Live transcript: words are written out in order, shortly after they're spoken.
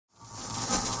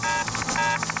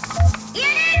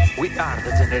We are the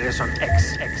Generation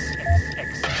X. We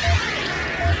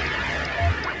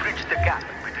bridge the gap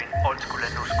between old school and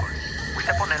new school. We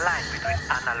step on a line between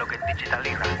analog and digital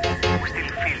era. We still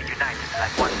feel united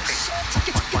like one face.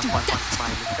 One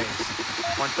smiley face.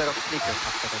 One pair of sneakers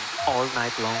after an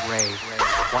all-night long rave.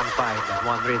 One vibe,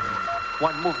 one rhythm,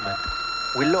 one movement.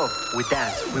 We love, we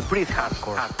dance, we breathe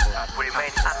hardcore. We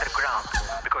remain underground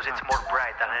because it's more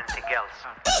bright than anything else.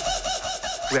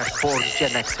 We are born Gen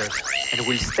Xers and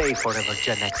will stay forever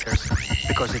Gen Xers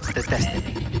because it's the destiny.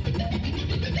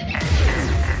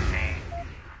 Destiny,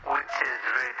 which is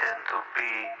written to be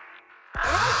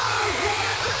hardcore.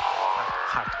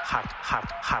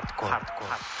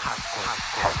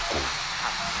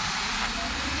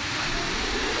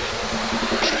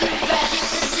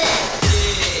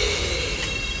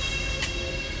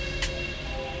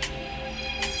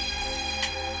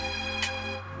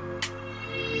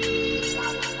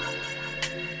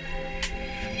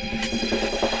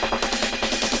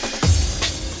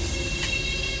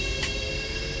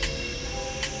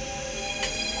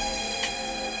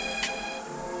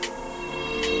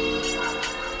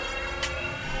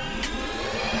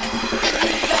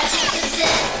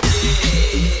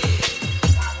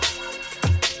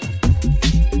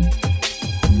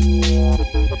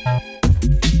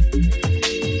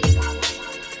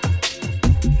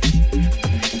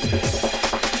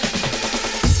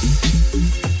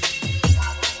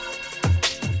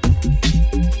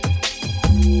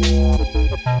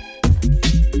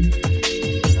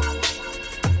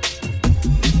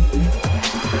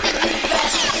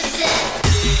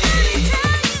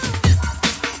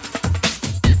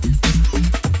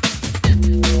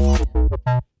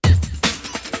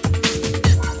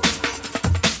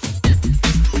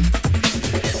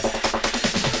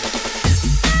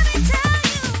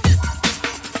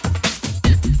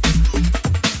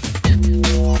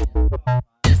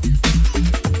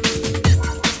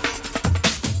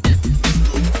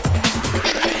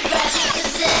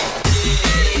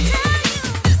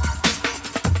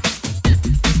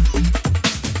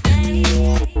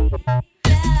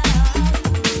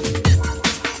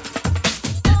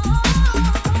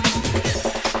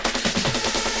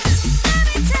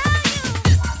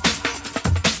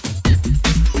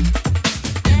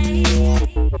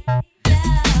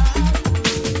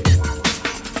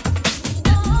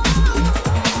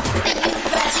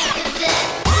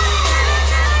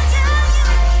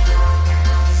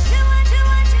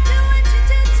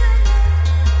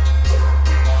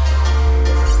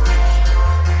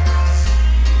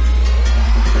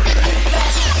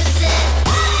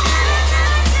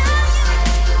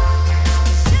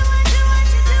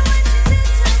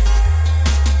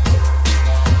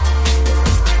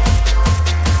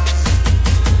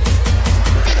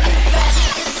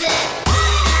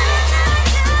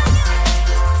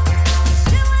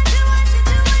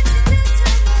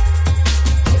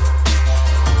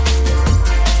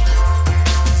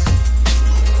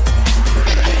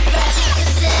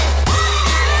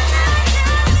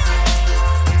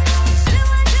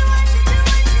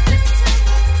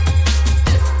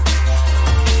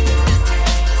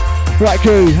 Right,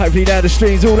 crew, hopefully now the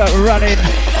stream's all up and running.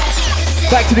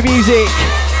 Back to the music.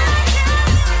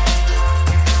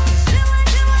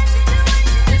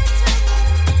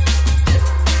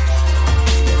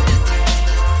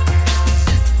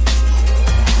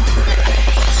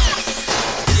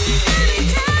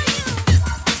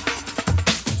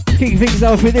 Kicking things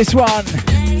off with this one.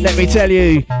 Let me tell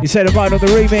you, you said a mind on the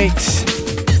remix.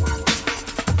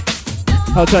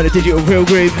 I'll turn the digital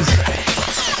Pilgrimz.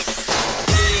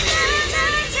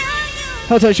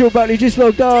 Hello, Sean Buckley just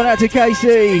logged on, out to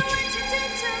Casey.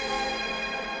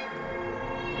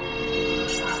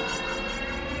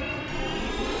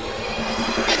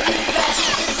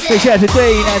 Big shout out to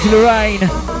Dean, out to Lorraine.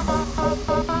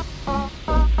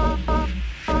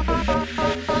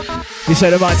 You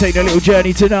said I might take a little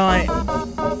journey tonight.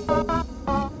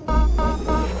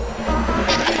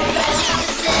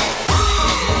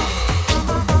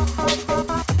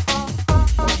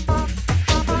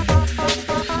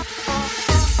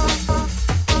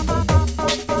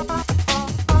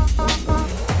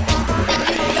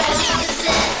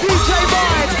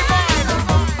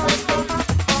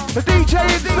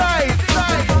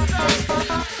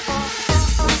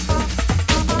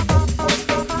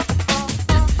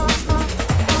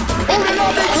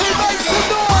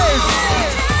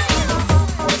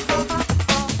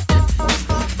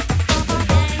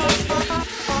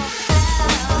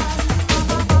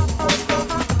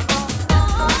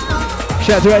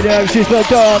 Shout out to Radio, she's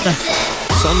logged on.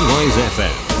 Sunrise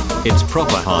FM, it's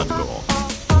proper hardcore.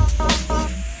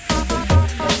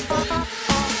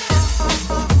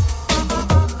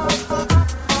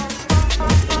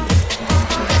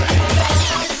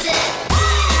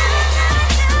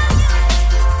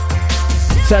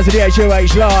 out to the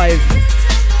HOH Live.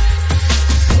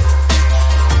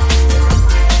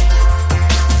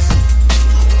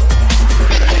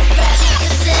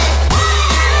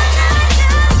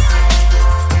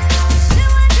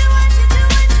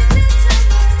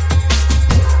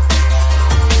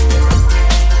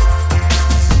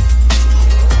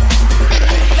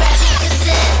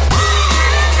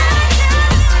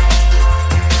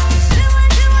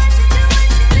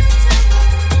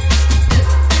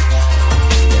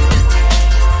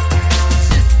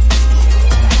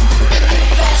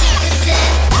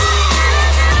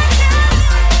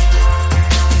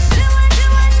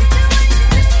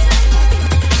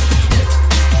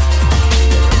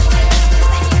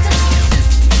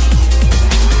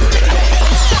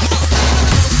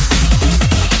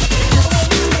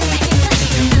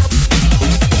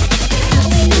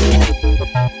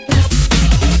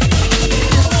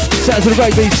 Shout out to the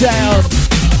Great Beat Sound.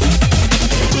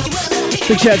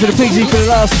 Big shout out to the P.S.I for the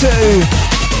last two.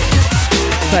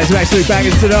 Playing some absolute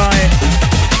bangers tonight.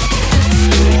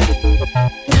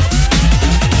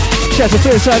 Shout out to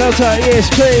P.S.I, Ultra,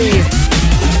 ESP.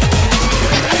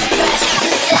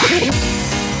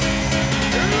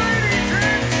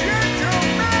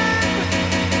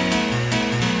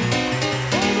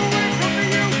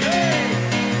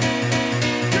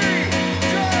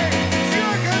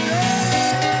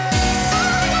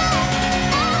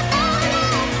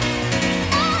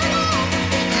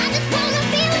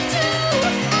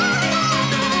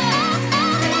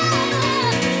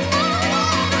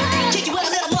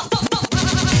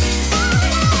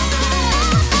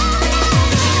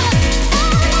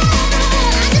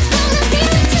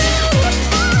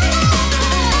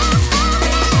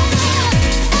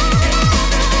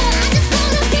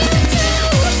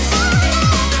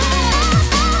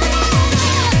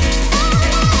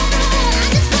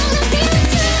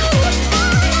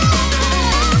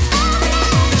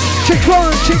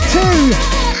 Chick 2,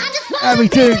 how we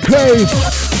doing, crew?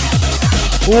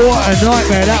 What a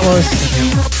nightmare that was.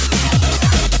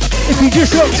 If you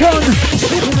just locked on,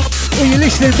 or you're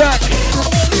listening back,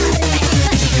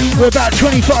 we're about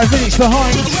 25 minutes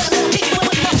behind.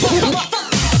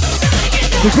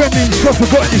 The gremlins proper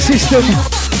got in the system.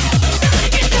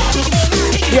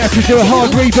 We have to do a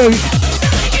hard reboot.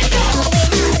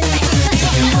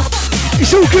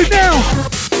 It's all good now.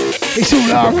 It's all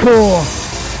hardcore.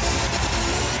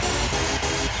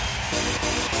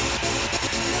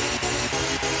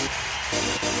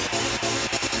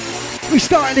 We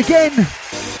started again,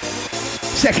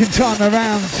 second time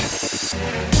around.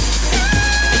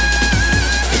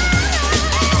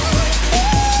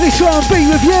 This one be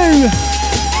with you.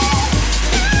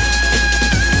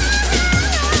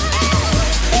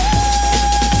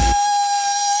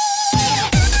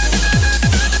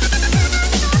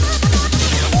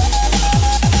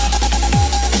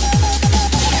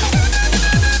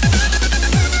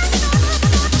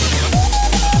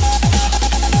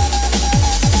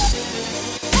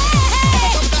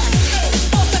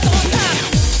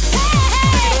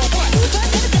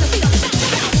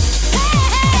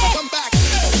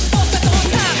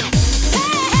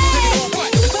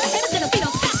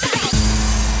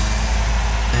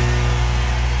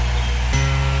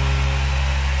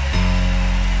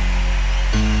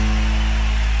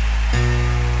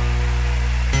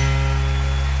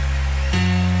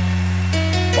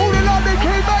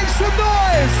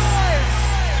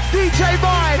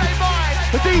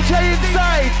 The DJ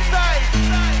Inside,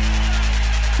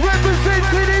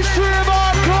 representing history of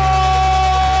hardcore.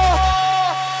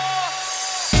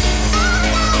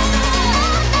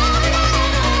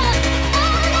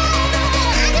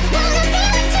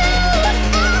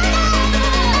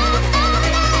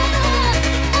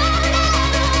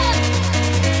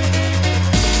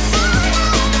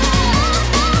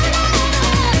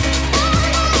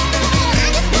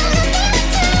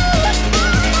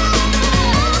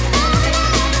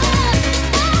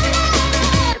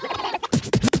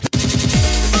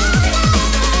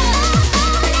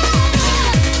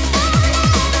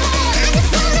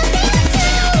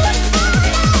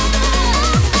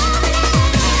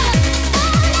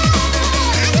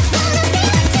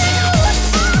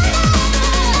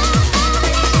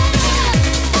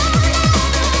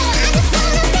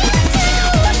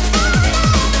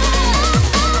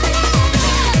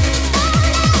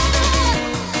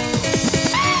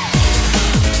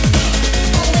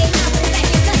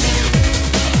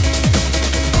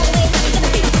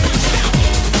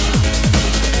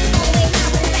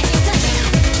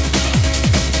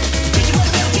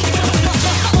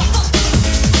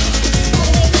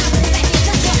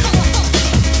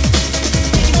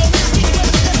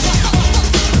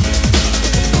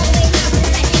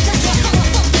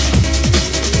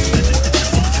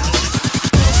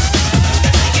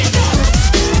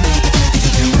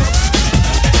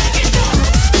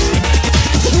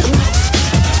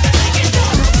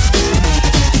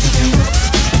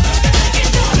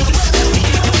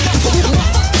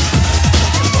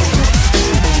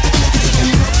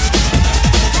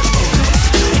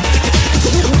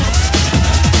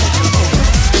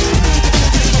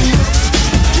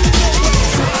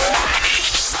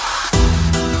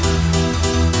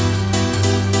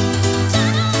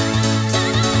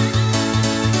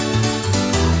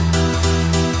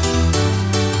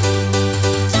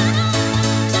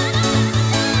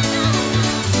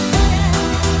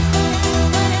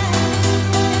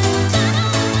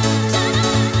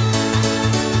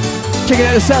 Checking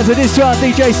out the sounds of this one,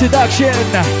 DJ Seduction.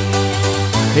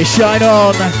 It's Shine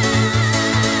On.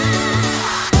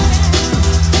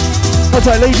 What's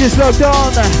that, Lee just logged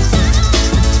on?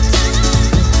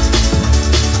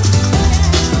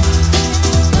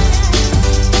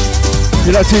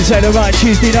 You're locked inside the right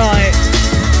Tuesday night.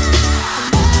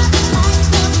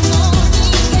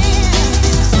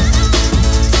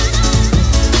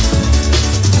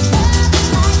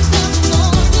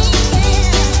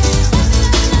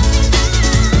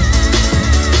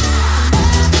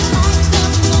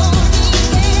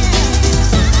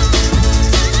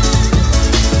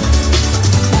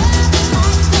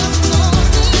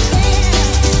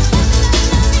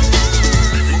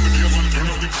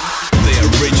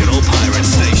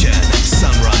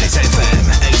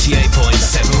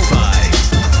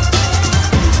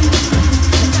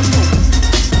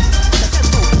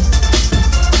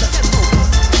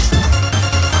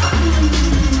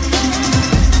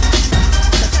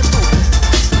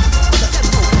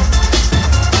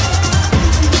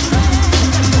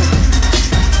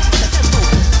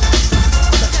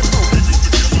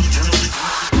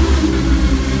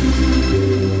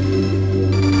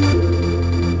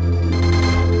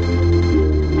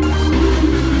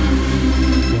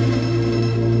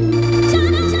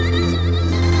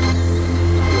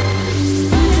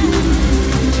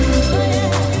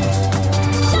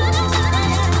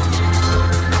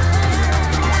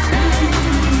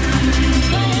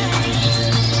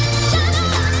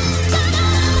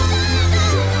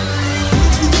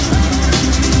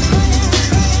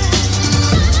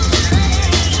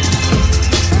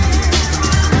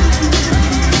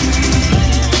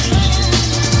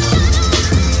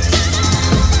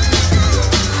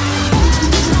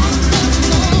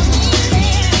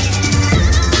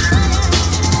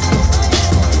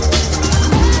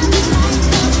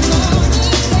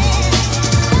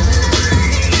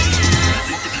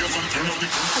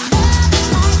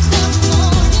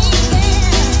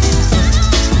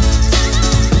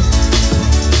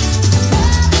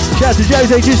 Shout out to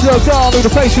Jose, just logged on with the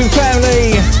Facebook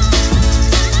family.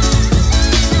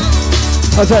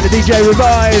 I'll take the DJ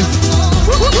Revive.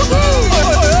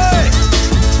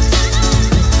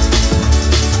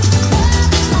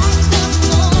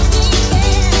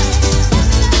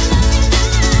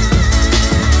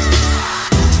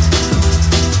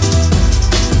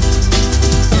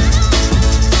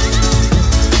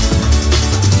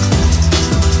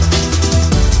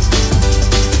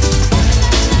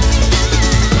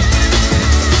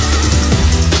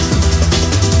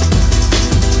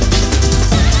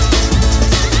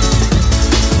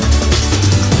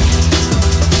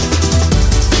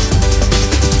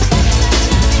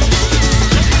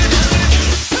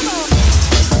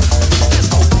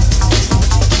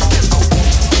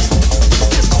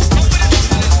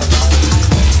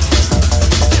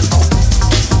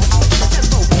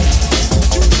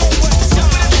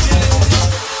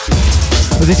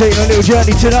 We're taking a little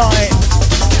journey tonight,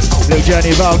 little journey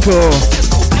of hardcore.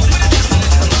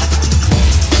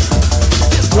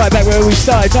 Right back where we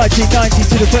started, 1990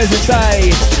 to the present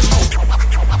day.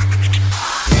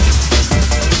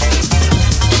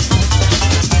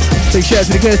 Big shout out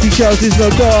to the Kirsty Charles, is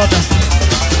not gone.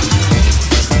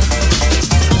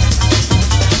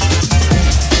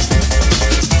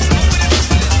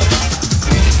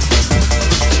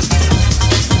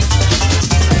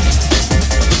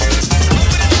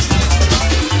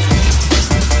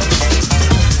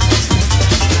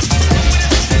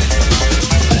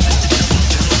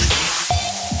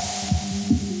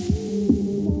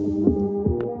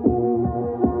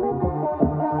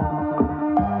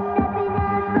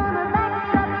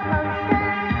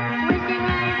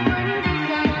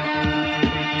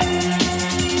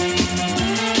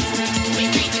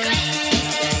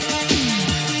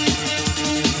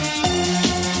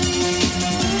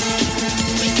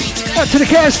 To the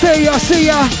KST, I see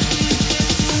ya.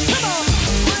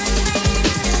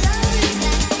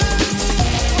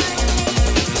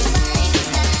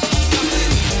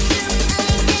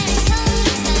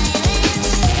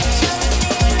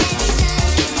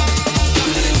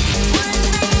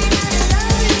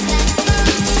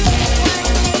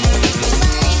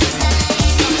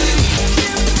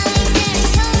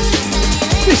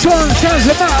 This one sounds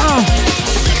the matter.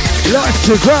 Lights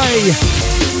to grey.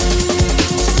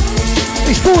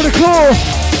 It's for the claw.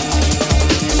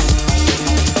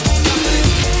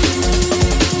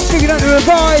 Picking up the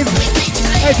Revive.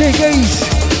 Epic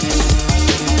East.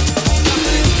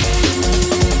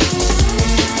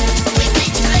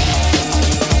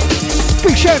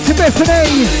 Big shout out to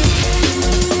Bethany.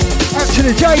 Out to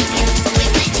the Jake.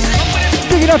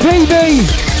 Picking up Evie.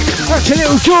 Out to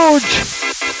little George.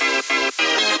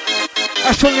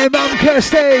 That's from their mum,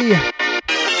 Kirsty.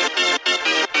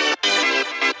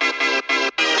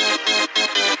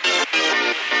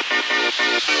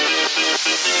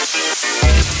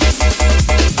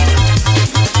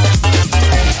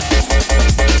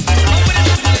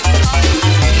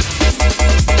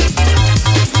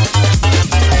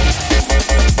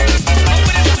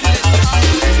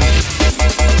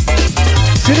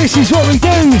 So this is what we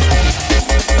do.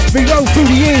 We roll through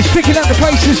the years, picking up the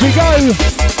pace as we go.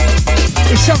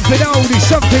 It's something old, it's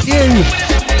something new.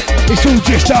 It's all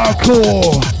just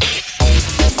hardcore.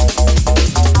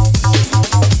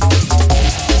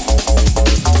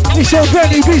 It's our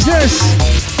brand new business.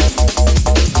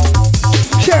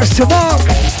 Shouts to Mark.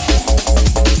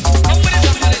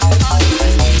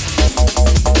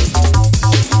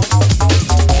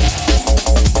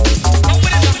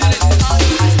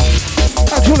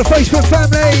 Out to all the Facebook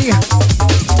family.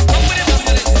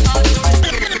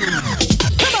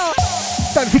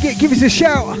 Don't forget, give us a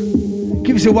shout.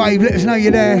 Give us a wave, let us know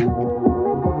you're there.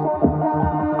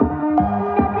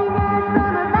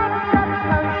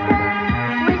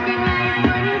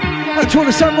 Out to all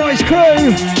the Sunrise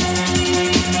crew.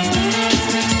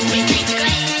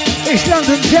 It's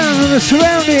London town and the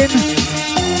surrounding.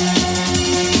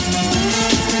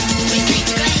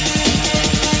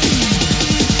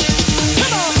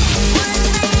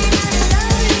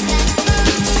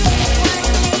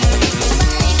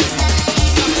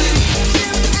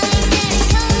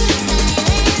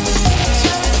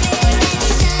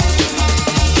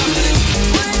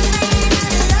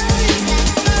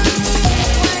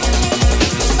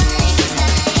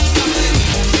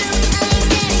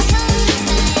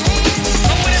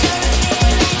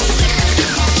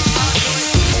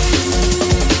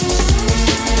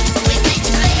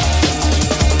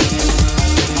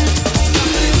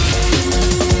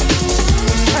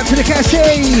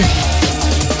 Cassie!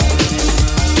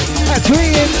 Out to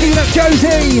Ian, picking up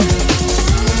Josie!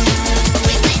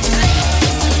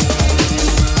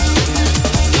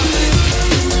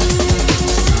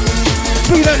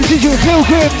 Bringing up the digital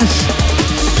Pilgrimz!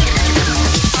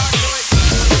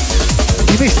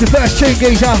 You missed the first tune,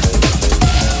 geezer!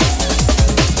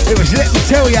 It was Let Me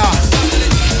Tell Ya!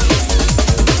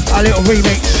 Our little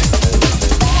remix.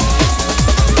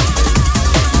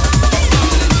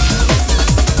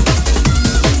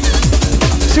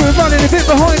 So we're running a bit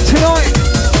behind tonight.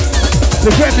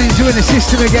 The gremlins are in the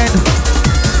system again.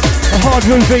 A hard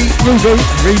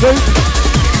reboot.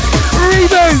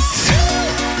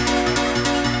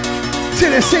 To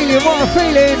the ceiling, what a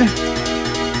feeling.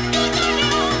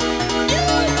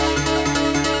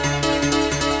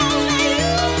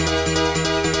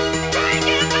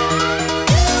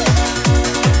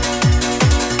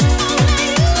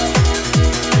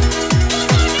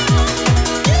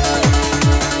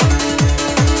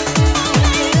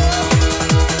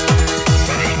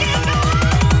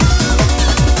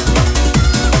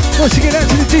 Once again, out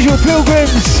to the digital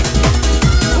Pilgrimz.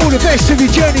 All the best of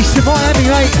your journeys to Miami,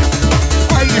 mate.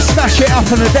 I hope you smash it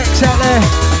up on the decks out there.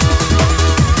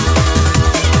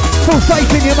 Full faith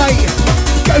in you, mate.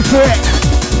 Go for it.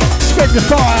 Spread the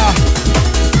fire.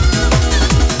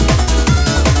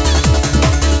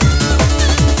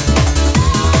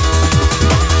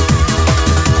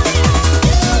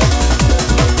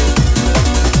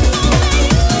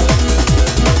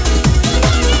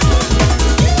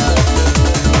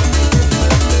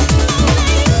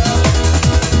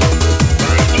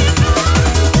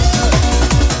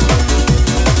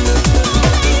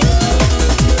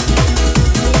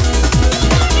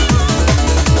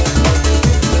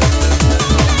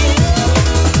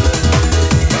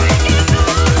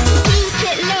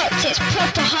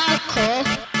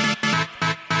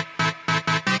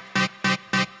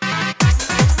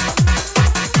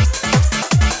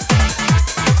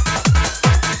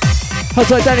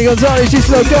 Outside Danny Gonzalez just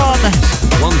logged on.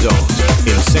 One dot,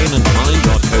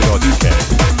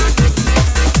 insaneandmind.co.uk.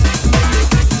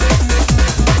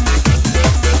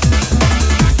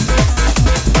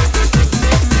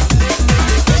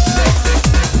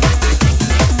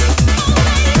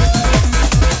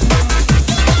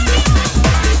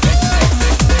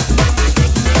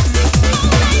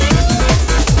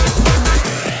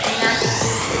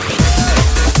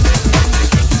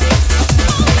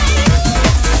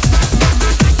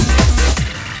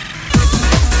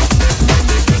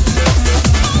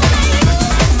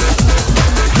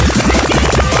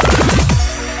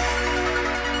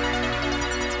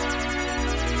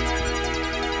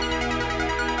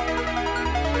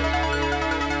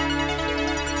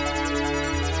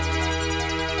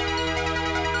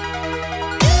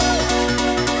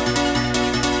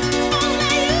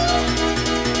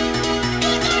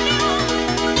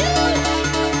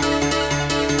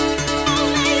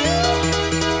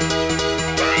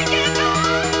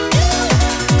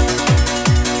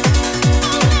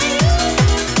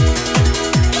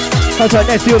 I'll take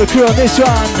Nefti or the crew on this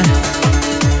one.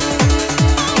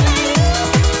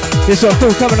 This one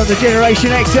still coming on the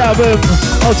Generation X album.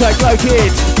 I'll take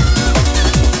Glowkid.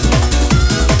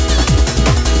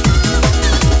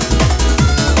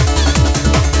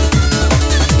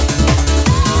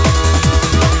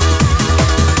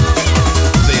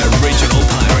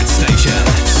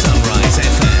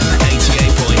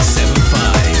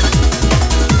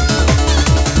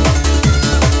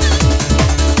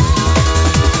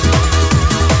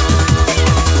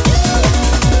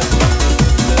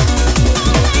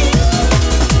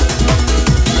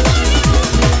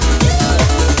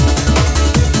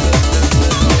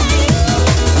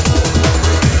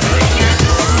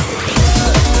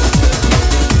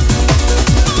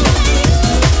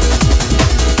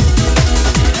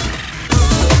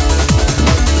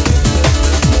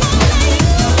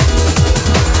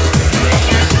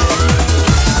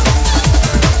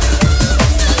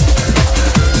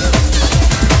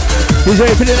 Who's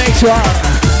ready for the next one?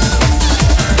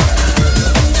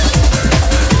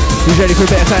 Who's ready for a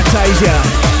bit of Fantazia?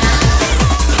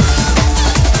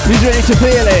 Who's ready to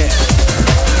feel it?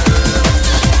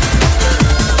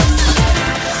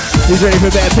 Who's ready for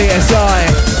a bit of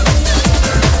P.S.I?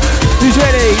 Who's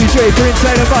ready? Who's ready for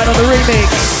Insane and Fine on the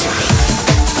remix?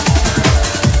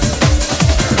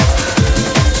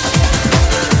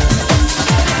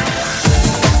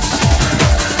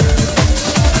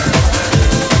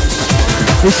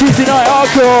 This is Tonight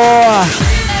Hardcore.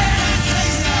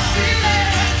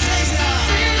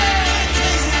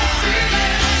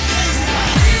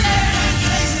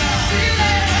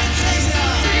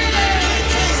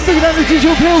 Looking at the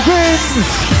digital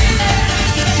Pilgrimz.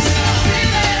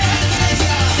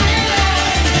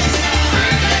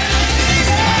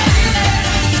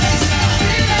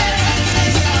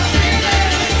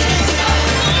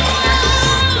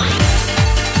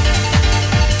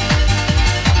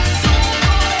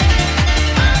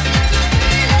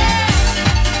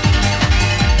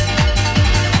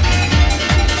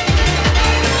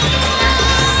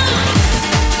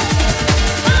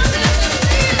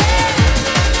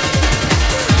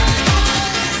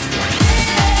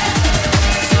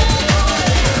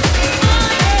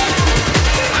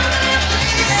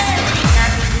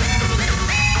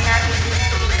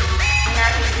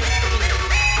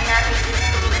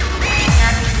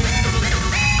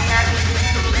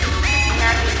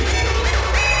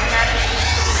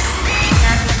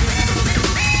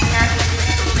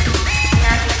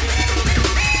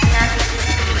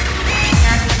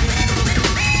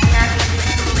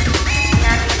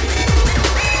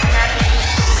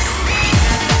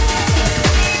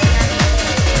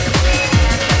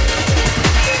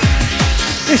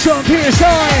 This one,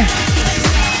 P.S.I.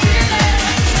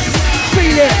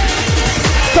 Feel it.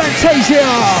 Fantazia.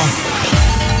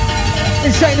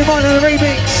 Insane the Mind on the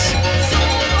remix.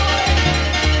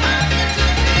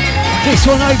 This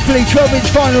one, hopefully 12-inch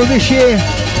vinyl this year.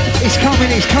 It's coming,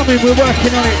 we're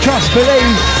working on it, trust,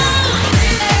 believe.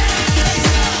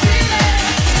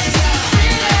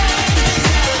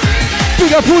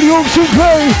 Big up all the auction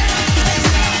crew.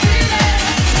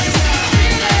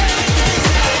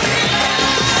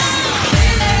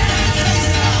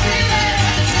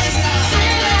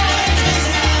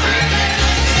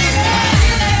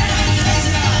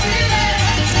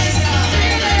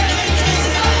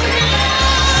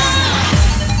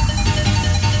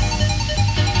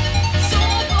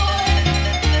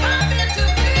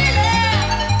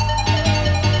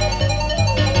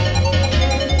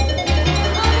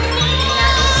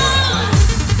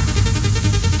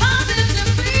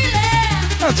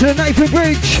 To the Nathan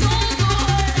Bridge.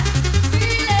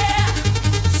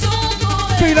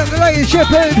 Beat up the latest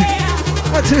Shepherd.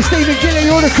 Up to the Stephen Gilly,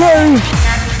 all the crew.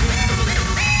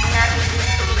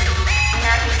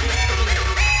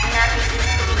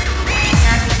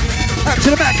 Up to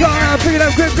the Makin, bringing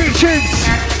up good Richards.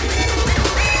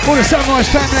 All the Sunrise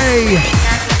family.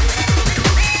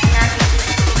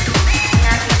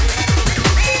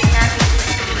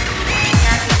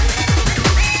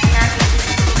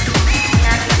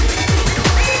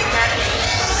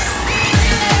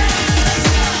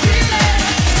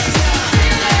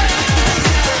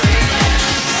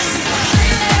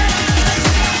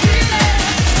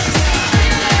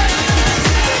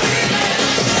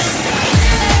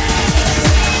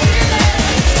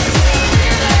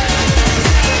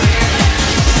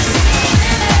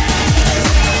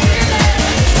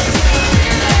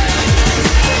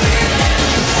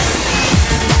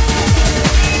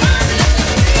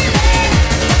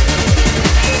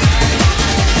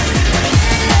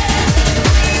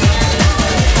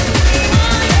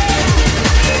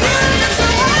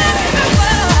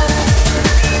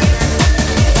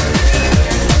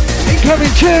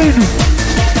 incoming tune.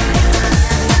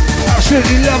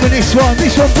 Absolutely loving this one.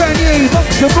 This one brand new,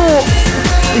 Monks and Mort.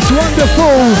 It's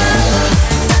Wonderfull.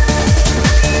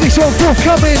 This one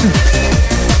forthcoming.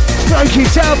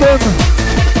 Glowkid's album,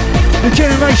 the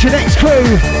Generation X Crew.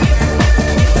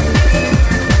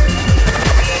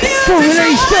 Full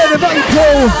release 3rd of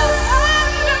April.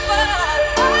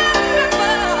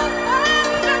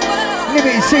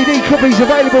 Limited CD copies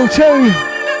available too.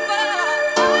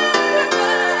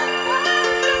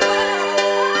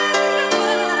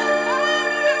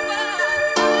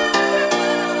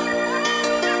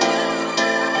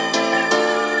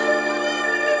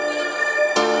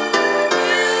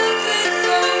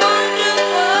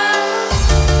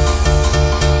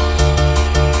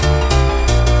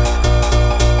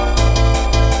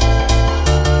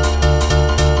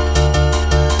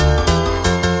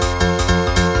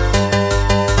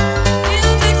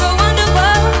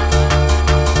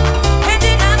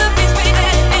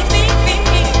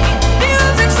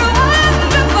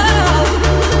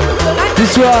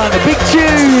 This one, a big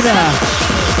tune.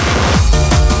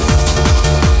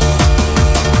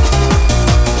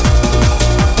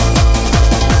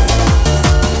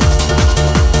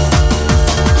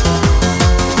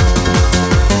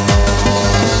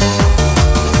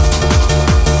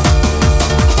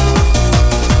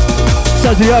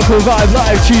 Sounds the Hardcore Vibe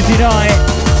live Tuesday night.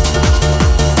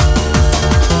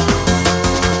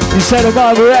 Instead of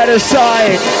Amaretto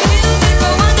side.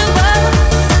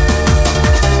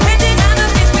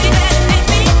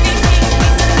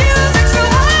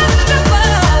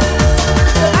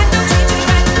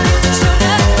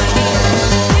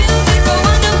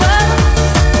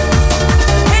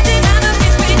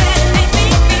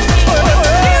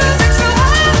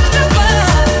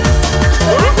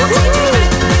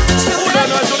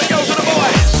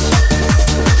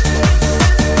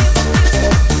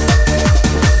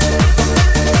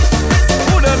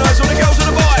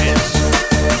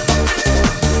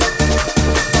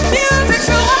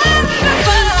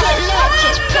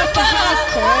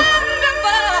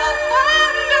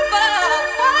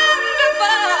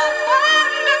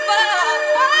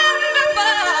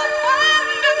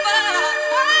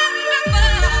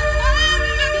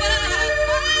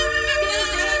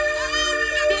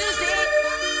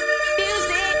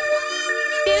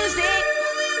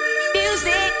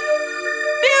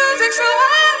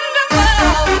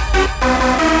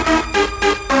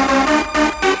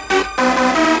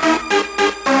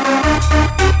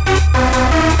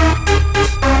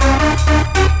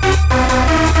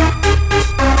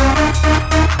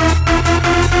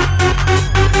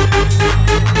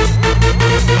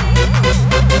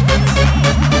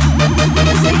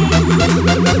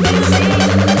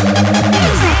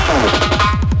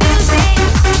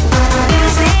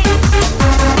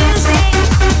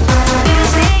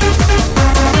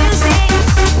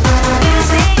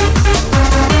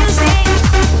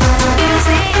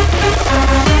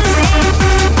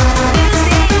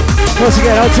 Once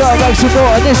again, I'll try and make some more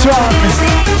on this one.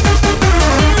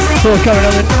 Before coming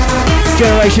on the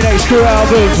Generation X Crew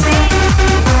album.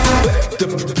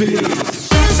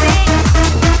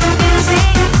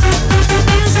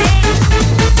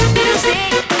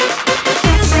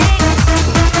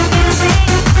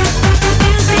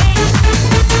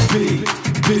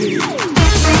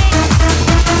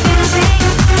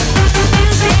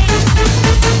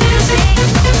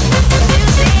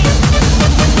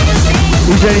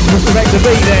 Who's ready to perfect the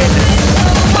beat then?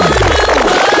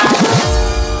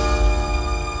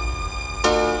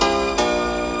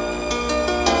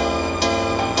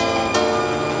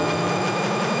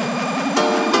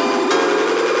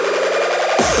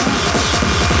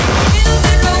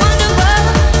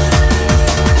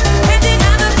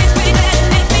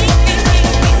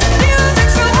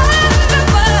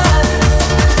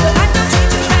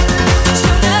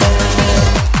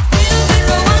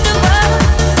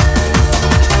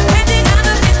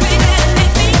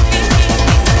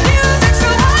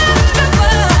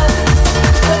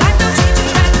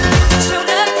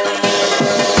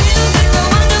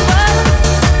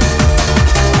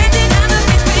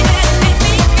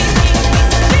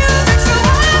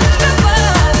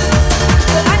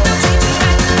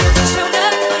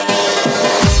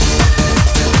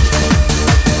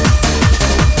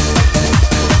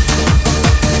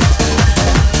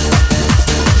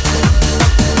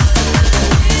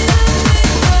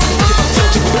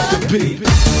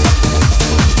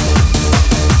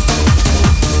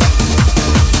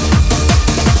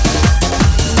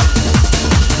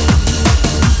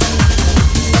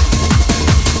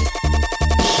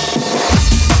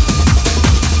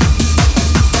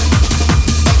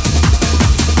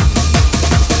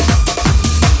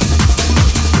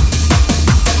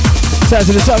 Sounds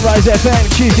of the Sunrise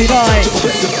FM Tuesday night.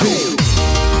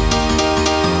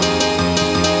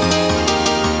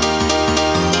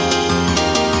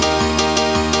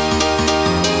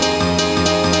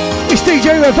 It's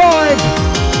DJ Revive.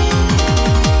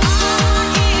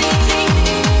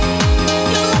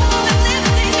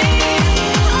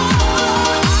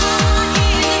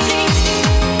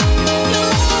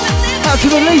 Out to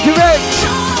the lead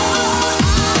direct.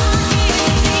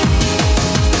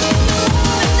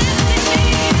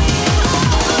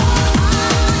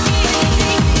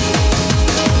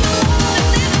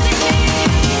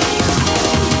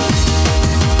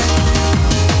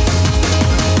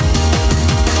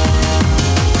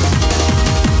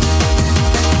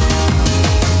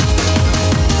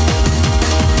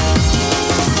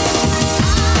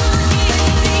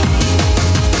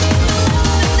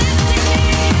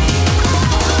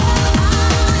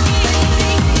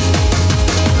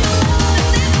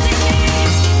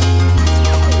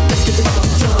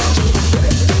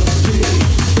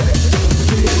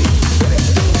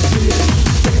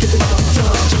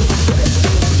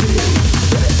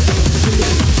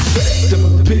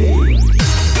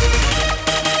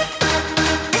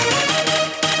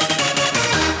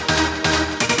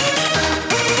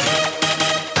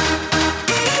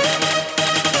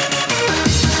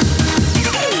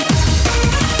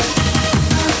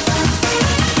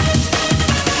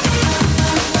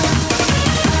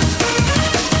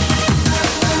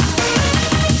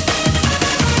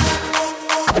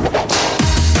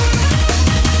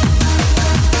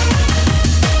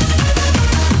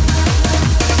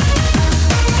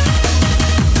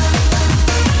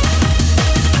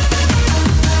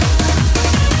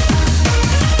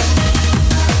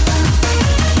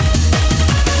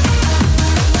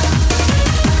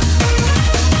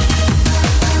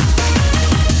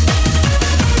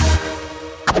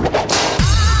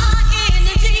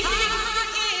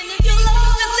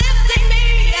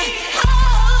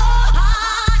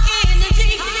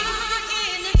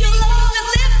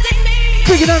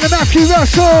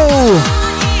 Russell!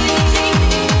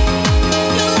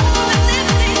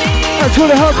 Out to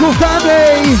the hardcore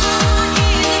family!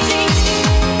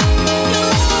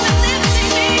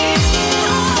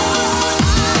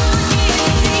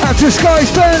 Out to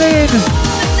Sky's Burning!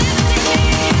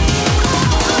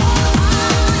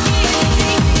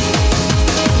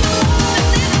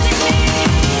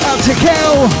 Out to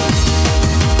Kel!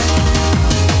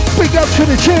 Big up to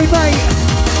the tune, mate!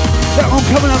 That one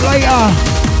coming up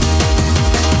later!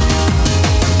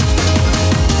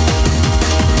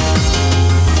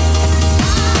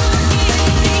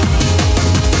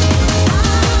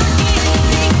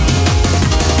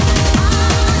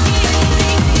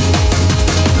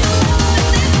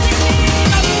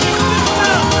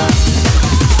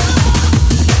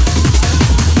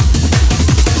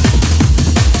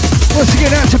 Once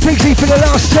again, out to P.S.I for the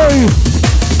last two.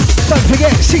 Don't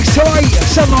forget, 6 to 8,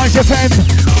 Sunrise FM.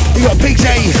 You got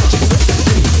P.S.I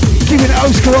giving it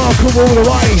old school hardcore all the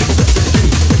way.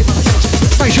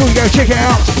 Make sure you go check it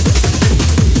out.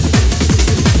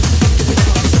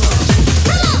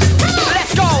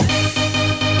 Let's go!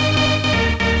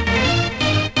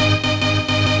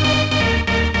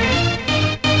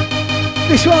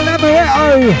 This one,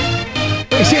 Amaretto.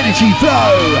 It's Energy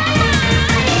Flow.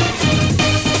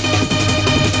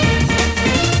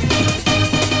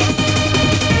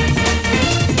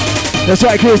 That's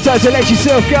right, Chris, time to let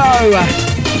yourself go.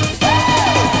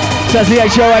 That's the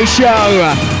HOA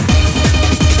show.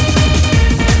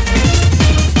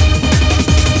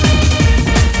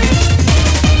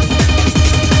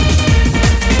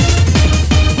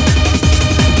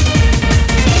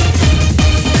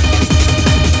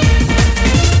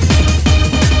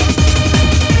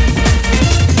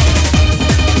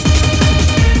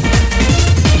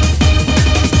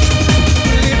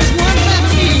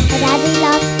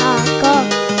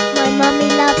 Mummy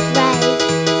loves rave.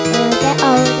 When I get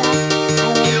older,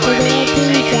 I want to be a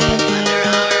DJ.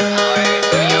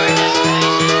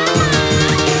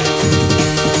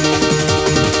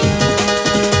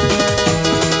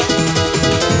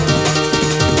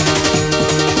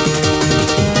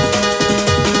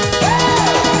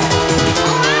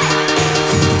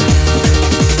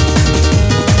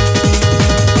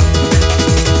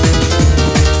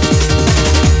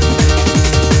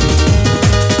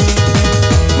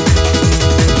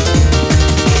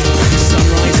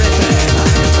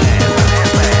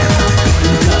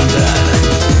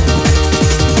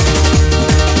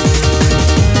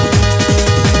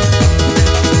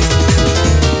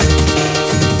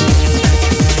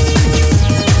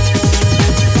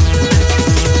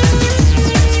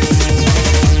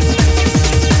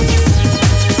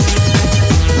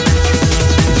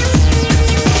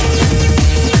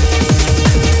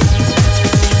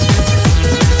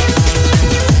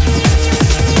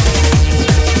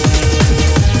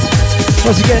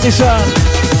 Once again, this one,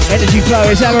 Energy Flow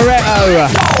is Amaretto.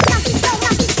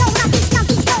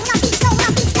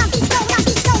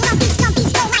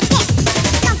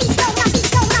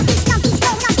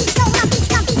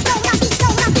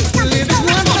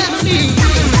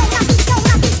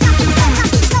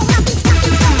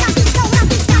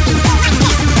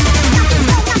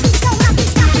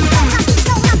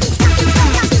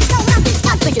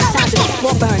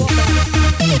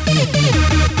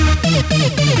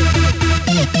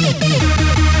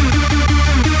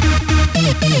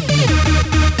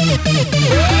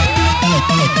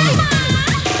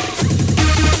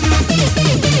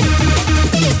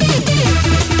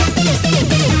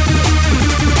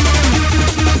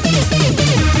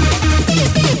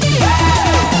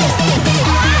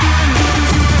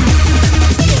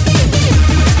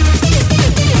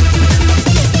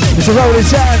 It's a rolling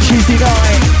sound Tuesday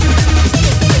night.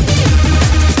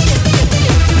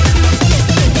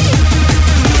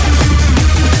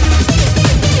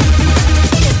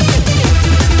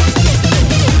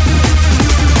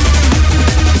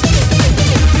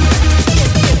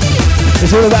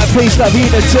 It's all about peace, love,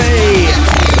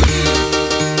 unity.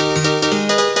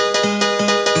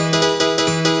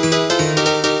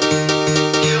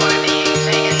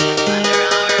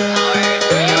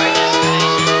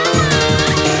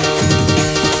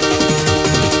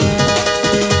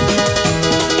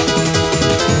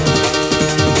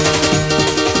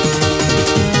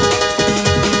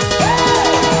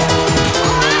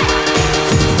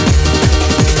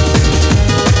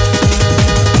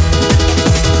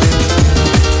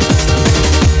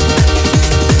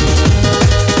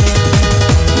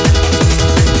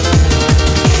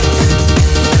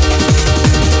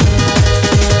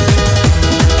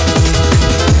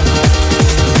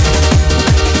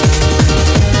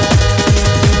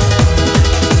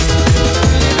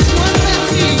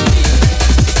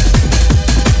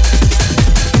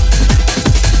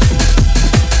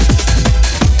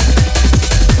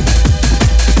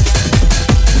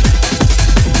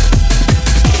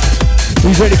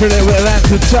 Who's ready for a little bit of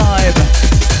anthem time?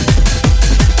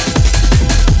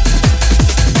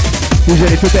 Who's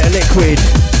ready for a bit of liquid?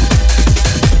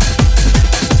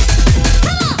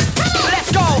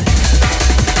 Let's go!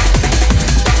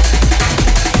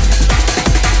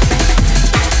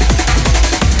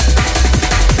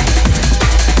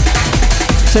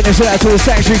 Send us out to the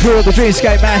Sanctuary crew of the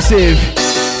Dreamscape Massive.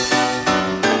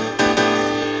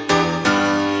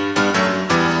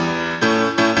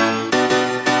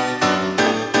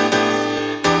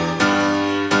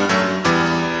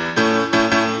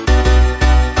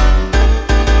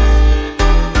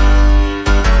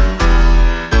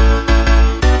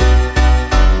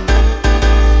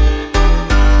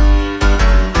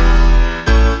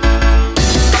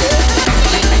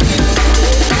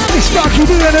 Sparki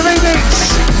doing a remix.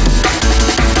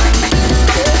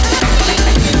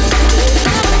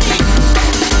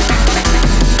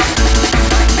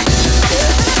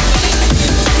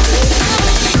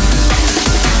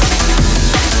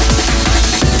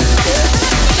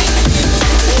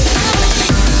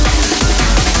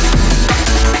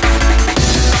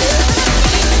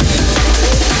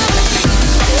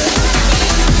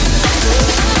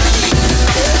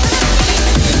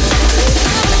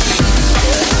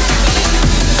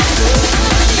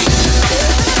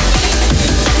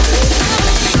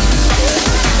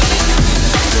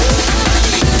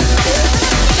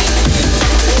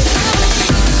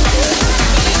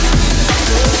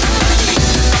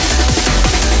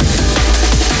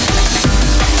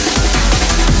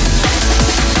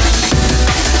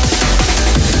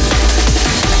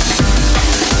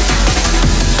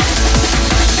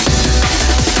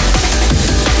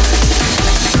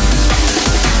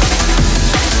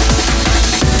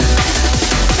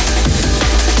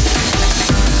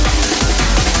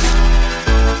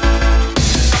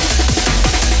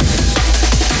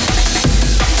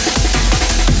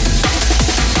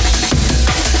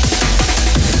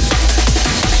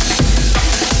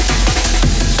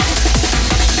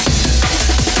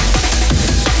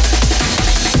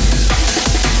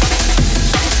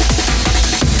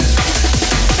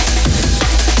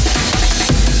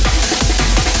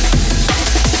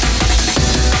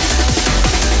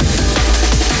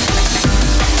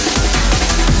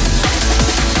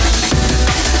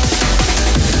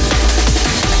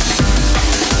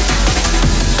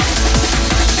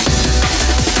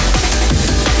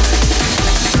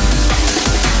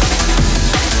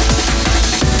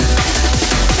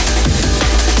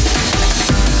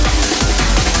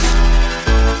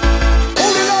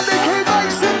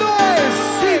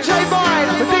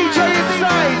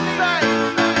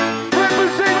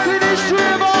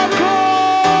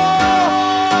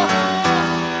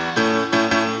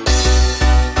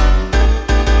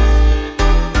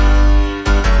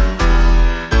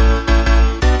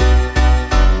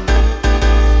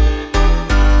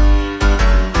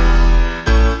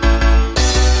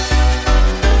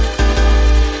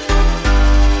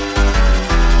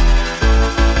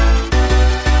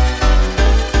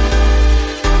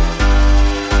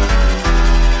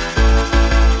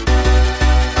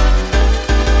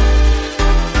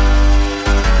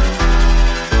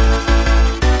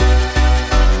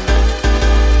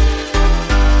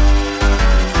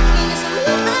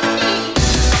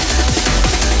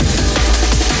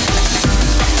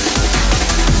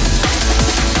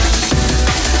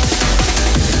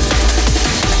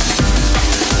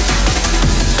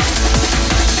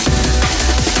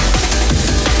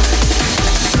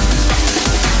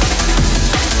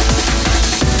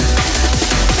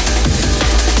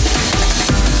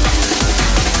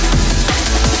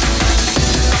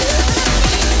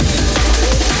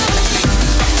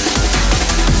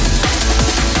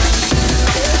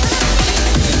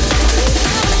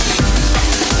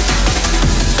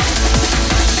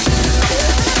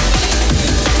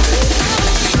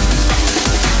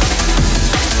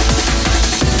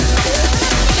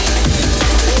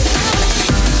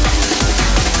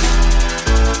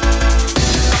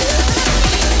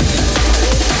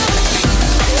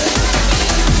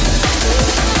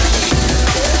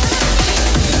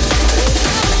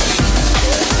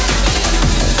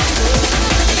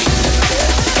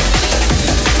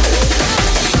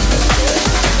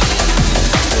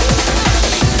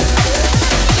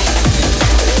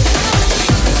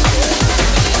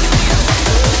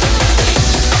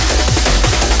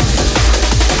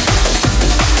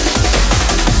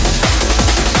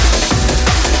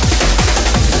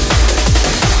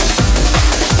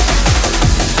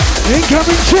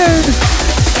 Incoming tune.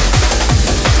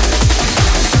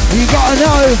 You gotta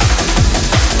know.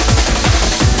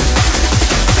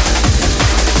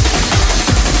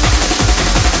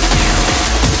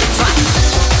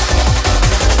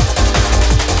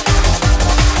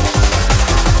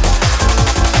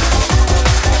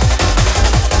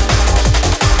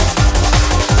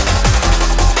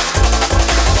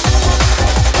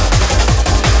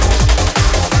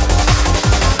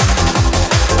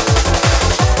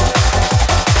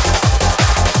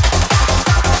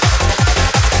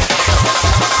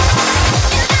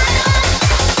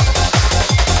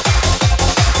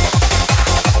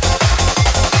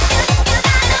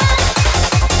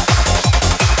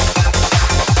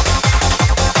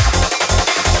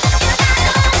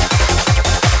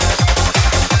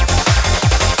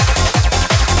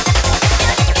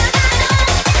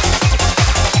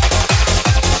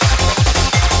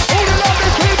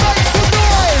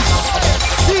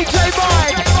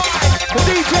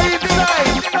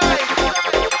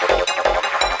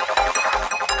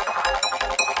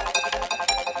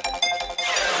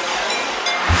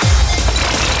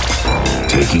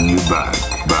 Taking you back.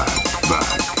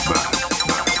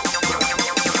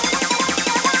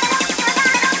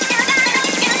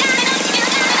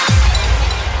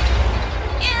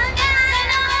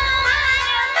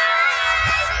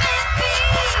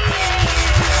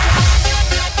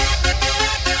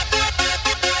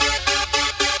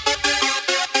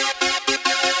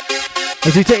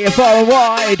 As we take you far and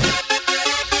wide,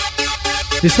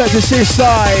 just let the sis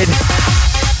slide.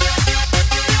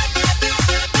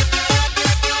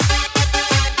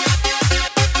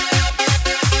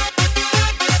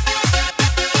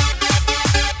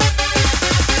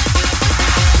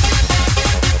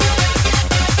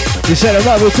 You said it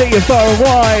right, we'll take you far and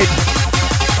wide.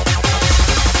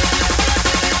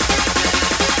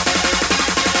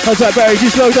 How's that, Barry?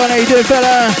 Just logged on. How you doing,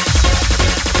 fella?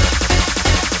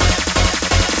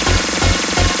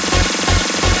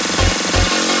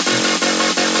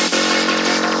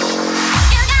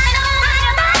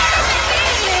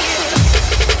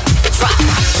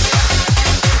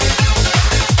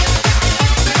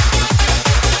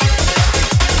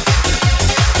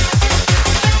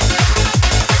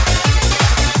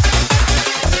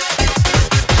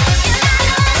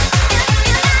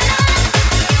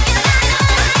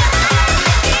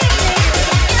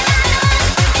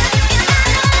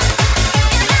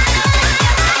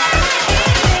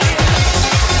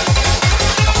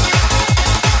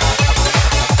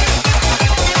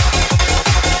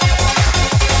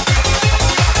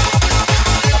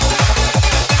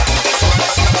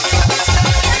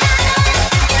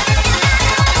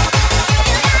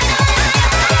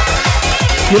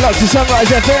 You're locked to Sunrise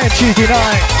FM Tuesday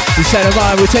night. The State of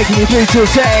Mind, we're taking you through till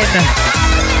 10.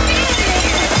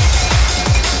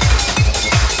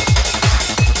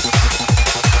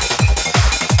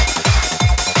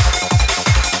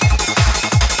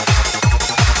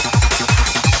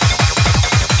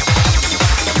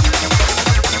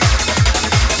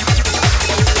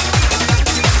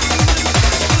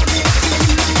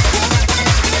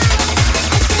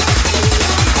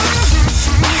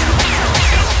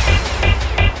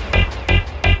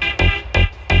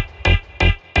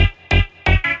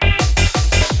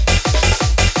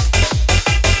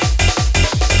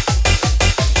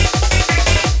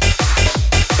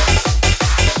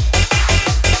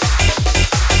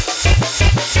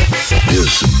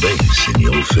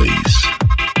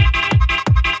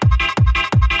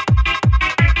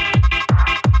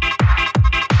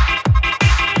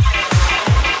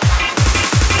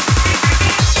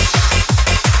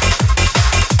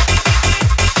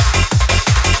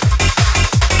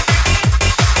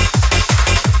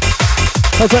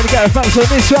 I'll try to get a thanks on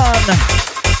this one.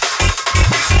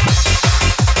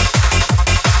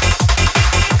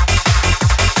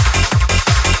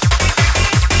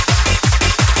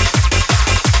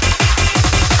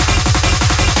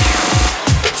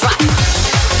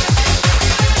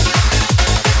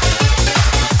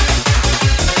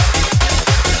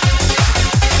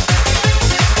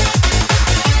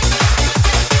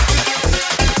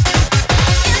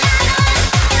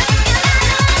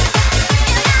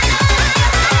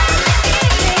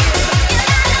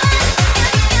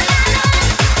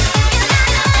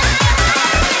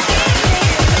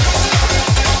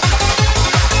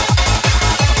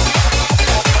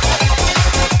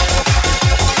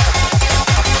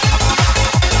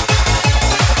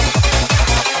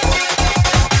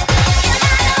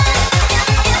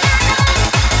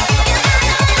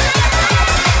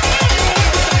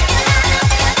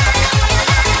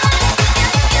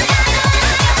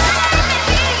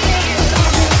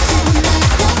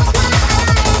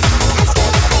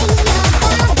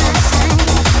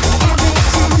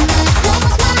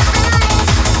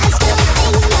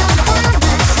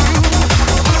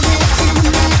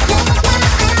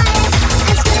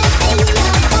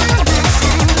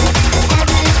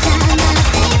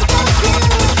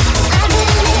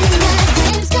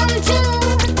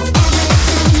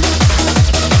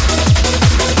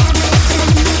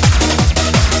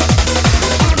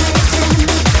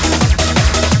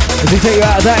 take you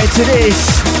out of that into this.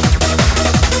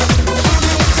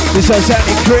 This one's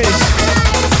sounding Chris.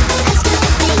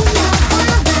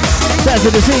 Sounds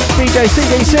of the DJ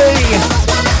CDC.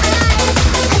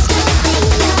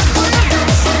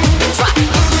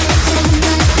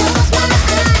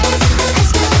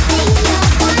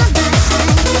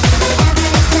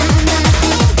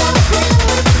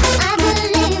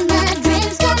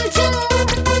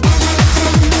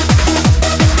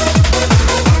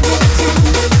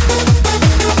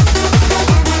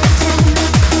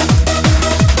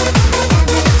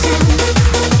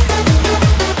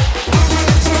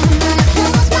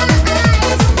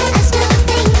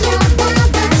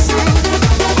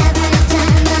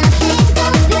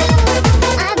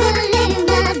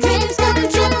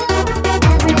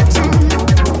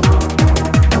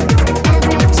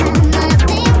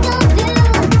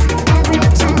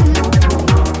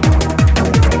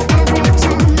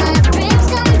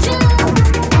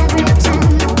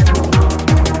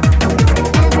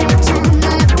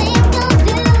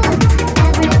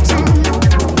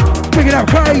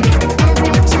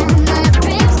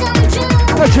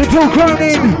 Paul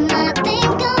Cronin.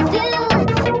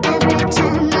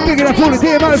 Picking up all the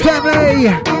DMO family.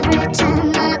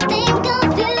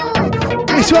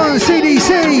 This one,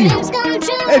 CDC.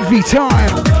 Every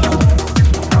time.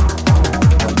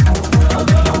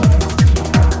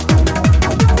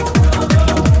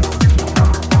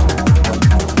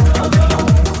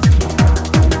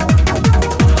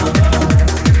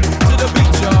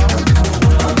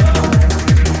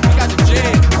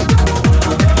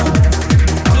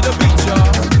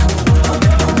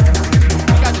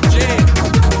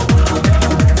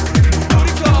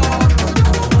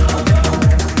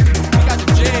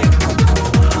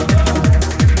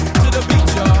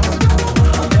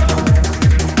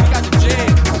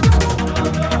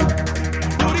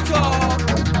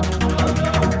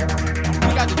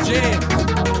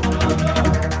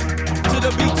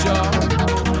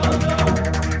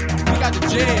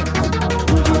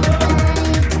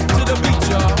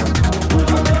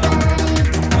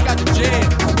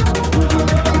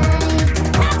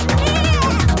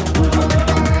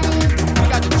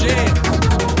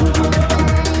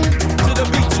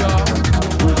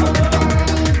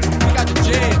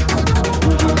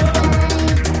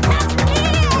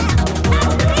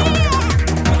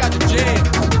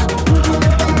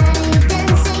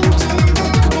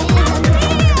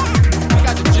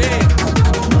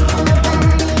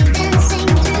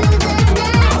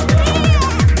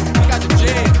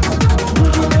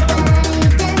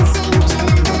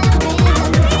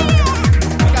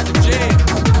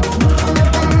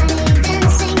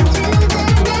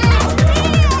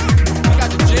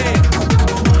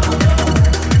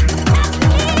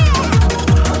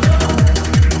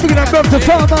 The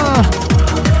farmer,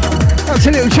 out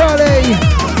to little Charlie,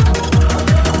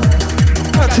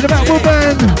 out to the Mount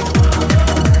Woodman.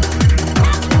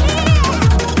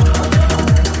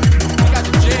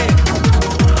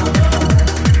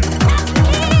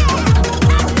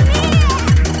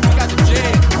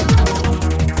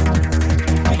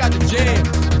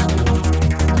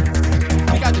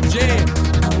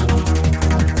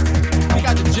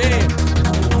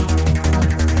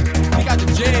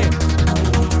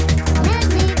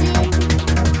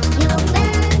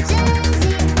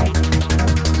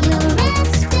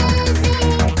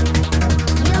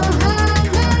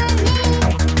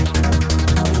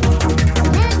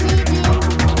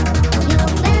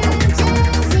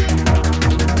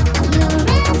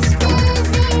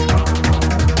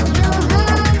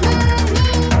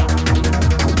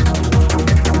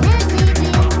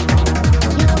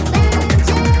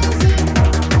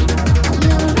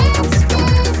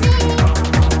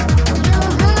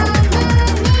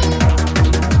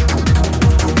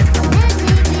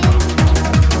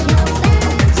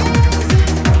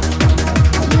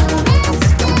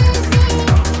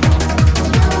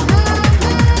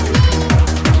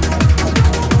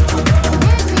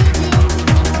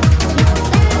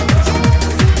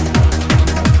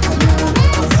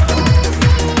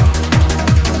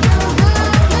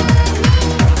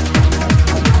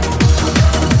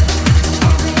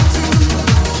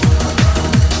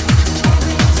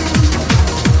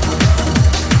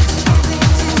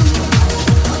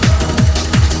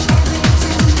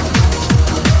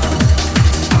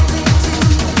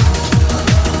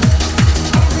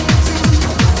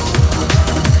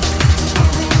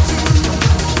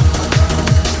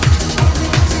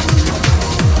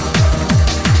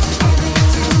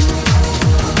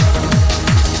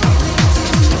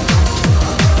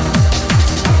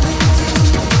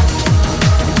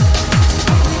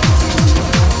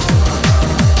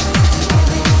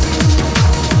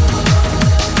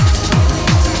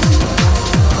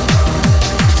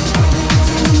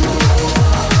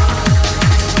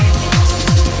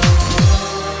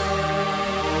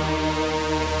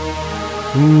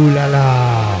 Ooh la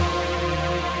la.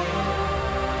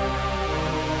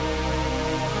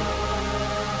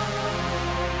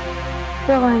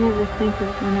 Well, I never think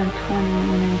of when I'm 20 and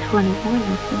when I'm 21. I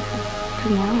think of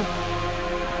tomorrow.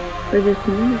 Or this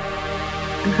minute.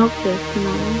 And hope there's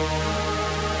tomorrow.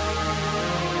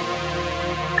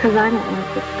 Because I don't like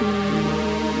what's going on in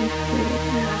this world.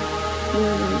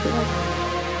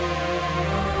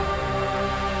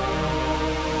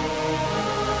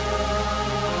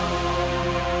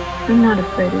 I'm not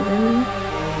afraid of anything.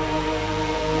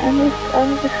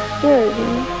 I'm just scared, you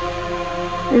know.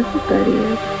 Everybody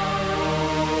is.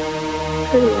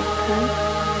 Pretty uptight.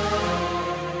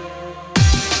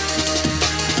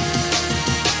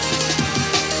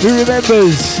 Who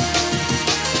remembers?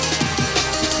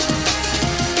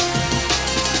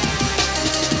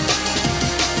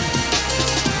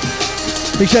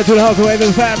 Big shout out to the Hardcore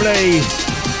Evan family.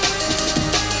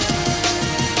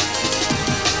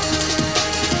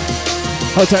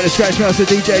 Hold tight to Scratch Master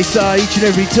DJ Star each and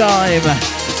every time.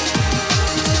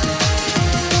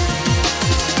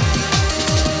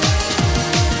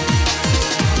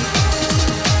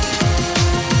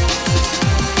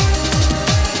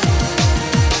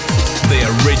 The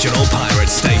original pirate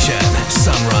station,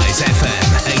 Sunrise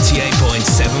FM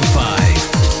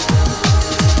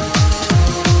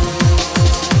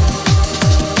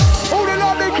 88.75. All the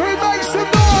London crew make some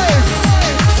noise!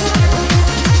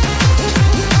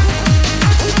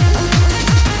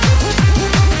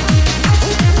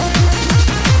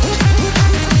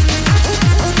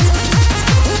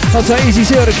 Hold tight, easy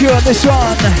seal the queue on this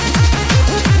one.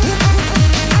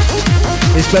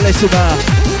 It's Bellissima.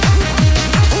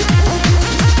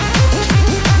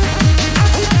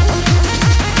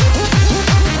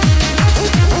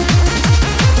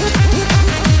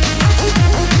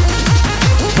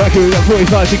 Okay, we've got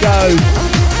 45 to go.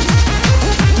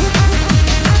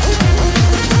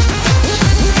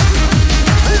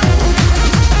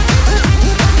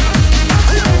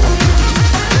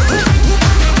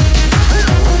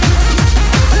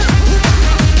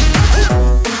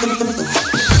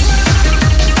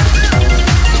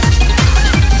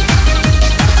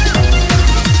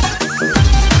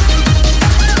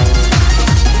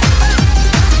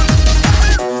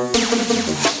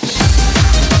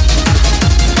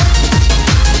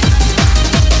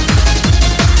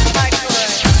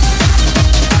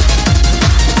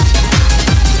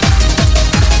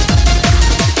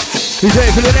 Who's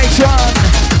ready for the next one?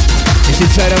 It's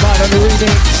Inside Our Mind on the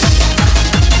remix.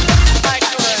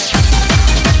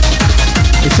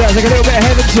 It sounds like a little bit of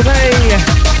heaven to me.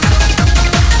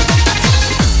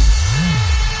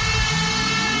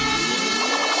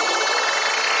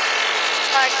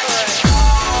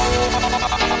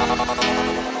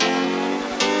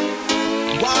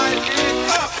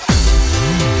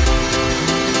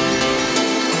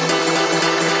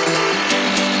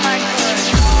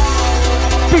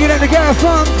 Bringing out the Gareth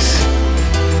Funks.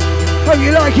 Hope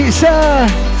you like it, sir.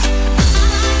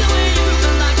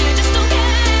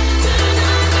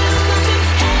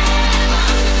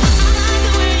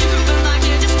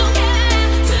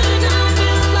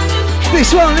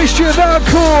 This one, History of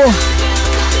Hardcore.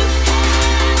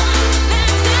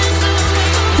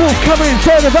 Forthcoming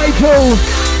 3rd of April.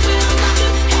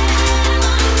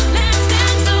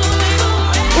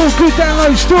 All good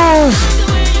download stores.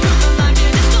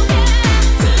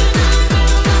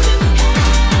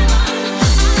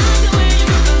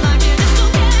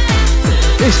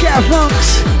 It's Gareth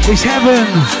Funks, it's heaven.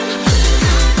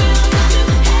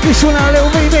 This one, our little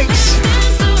remix.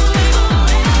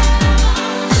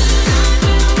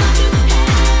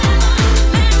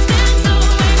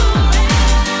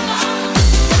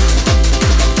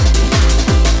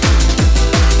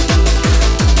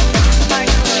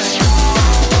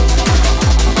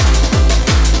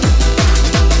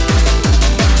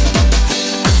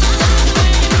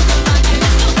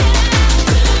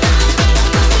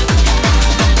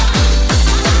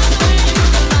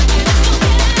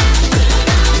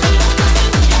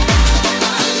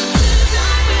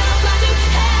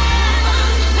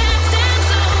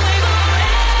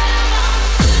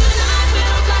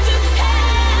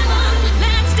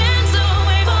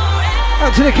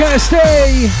 To the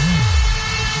Kutski.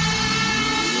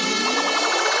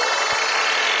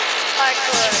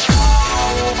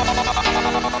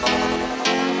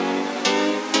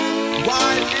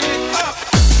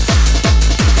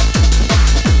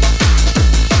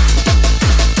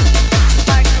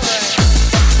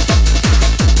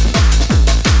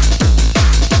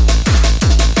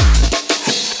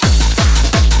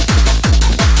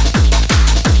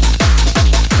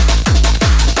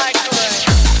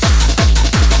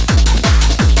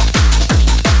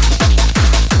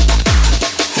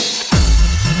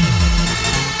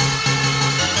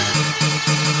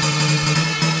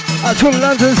 to the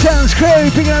London Sounds crew,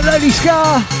 picking up Lady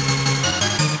Scar.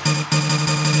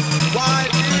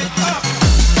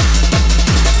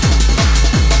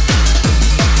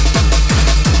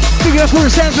 Picking up all the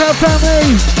SoundCloud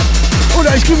family. All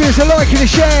those giving us a like and a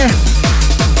share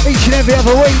each and every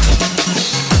other week.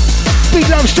 Big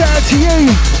love straight out to you.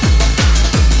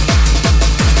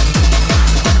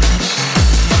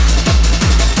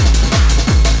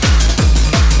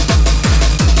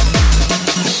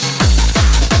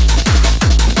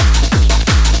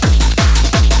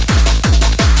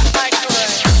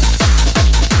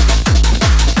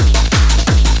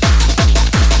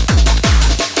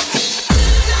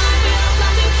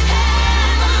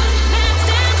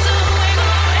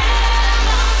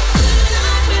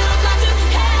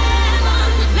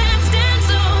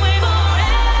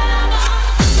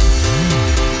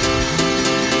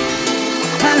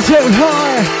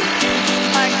 High.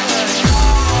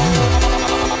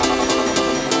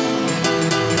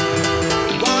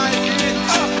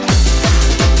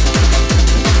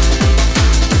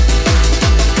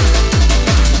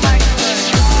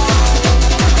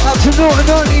 Up to Norton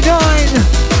 99.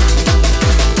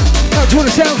 Up to all the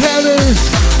SoundClouders.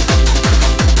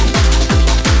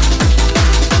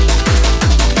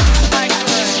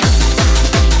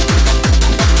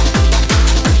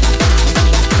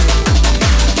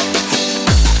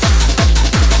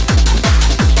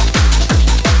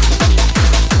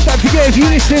 If you're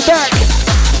listening back,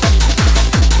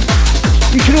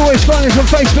 you can always find us on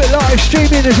Facebook Live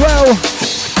streaming as well.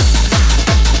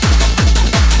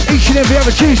 Each and every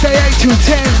other Tuesday, 8 till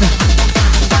 10.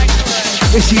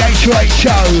 It's the H2H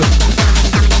show.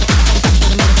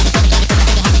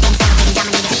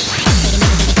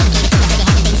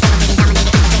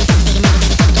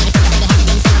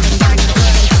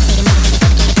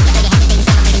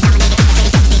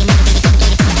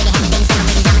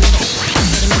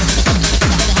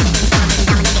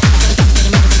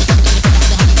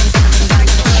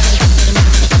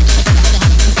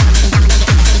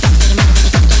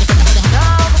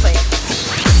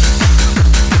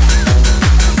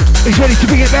 He's ready to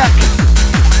bring it back.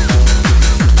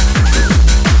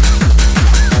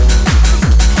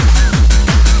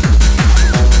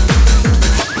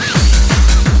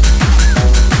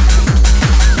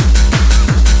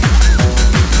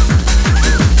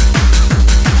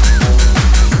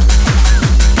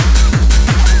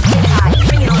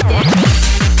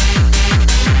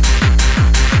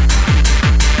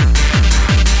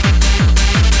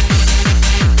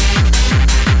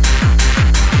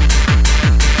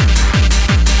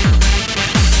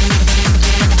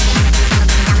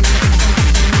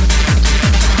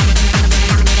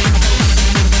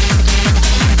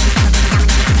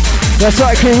 That's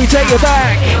right, crew, we take you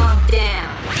back.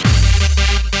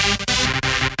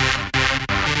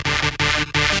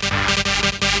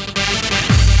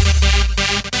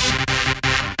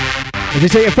 If you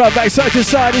take your front back side to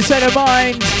side in centre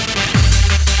mind.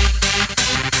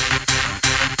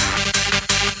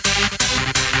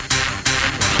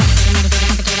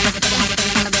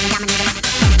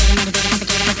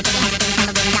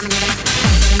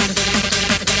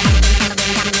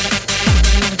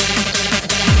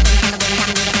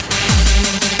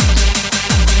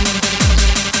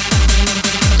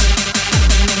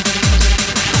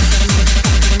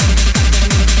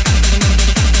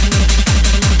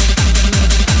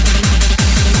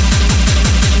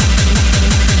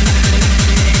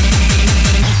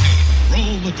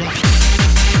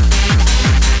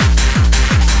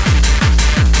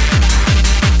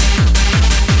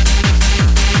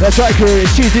 That's right, crew,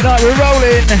 it's Tuesday night, we're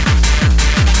rolling.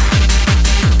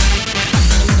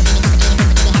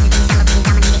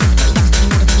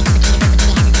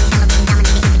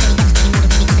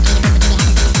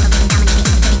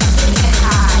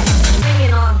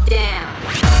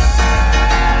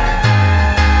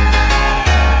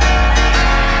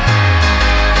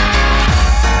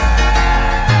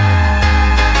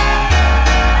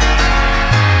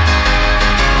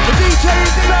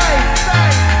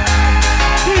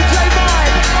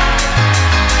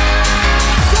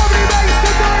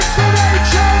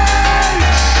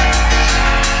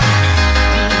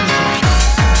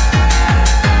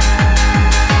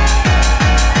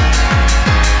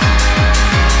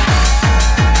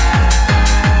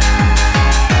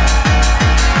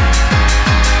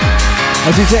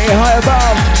 As you take it high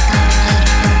above,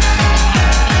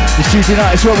 it's Tuesday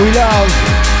night, it's what we love.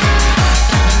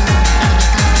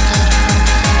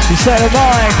 You set a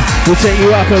mind, we'll take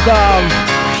you up above.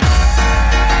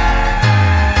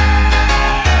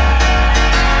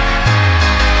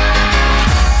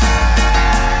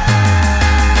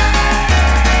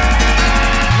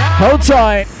 Hold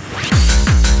tight.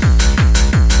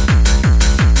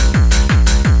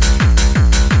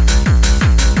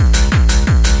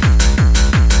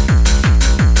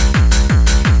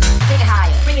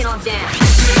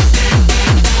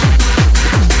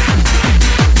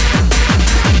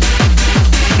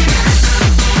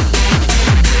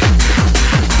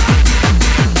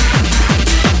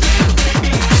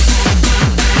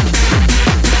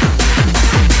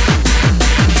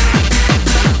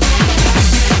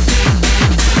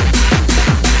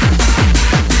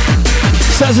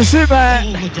 Shouts to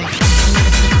Slipmatt.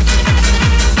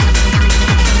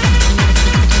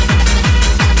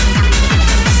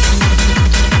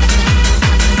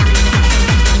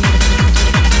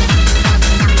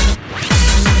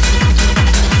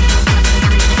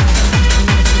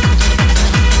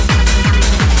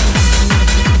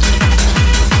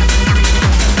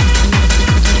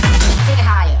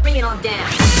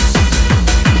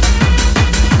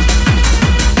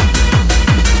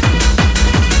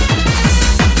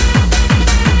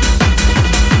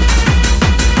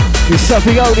 It's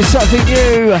something old, it's something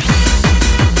new.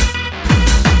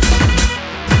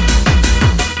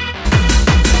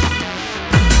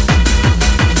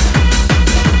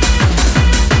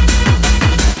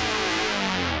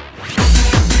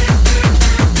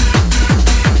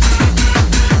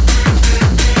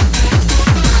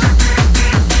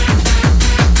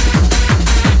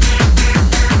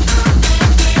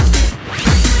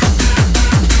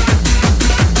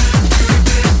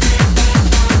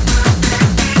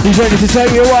 He's ready to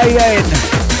take you away then.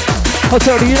 I'll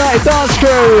tell the United Dance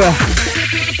Crew.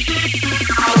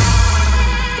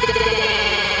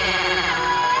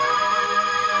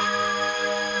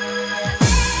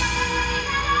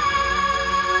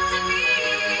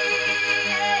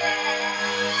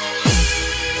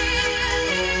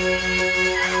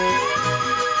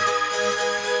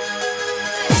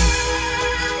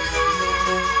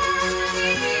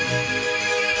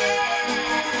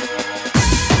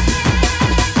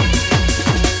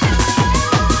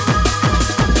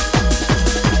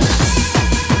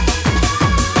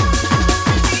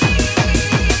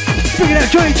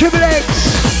 Johnny Triple X.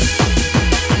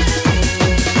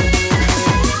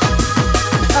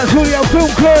 That's all the old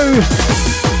film crew.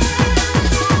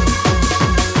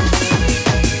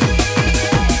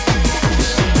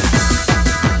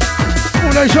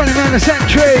 All those running around the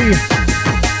sanctuary.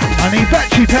 I need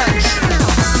battery packs.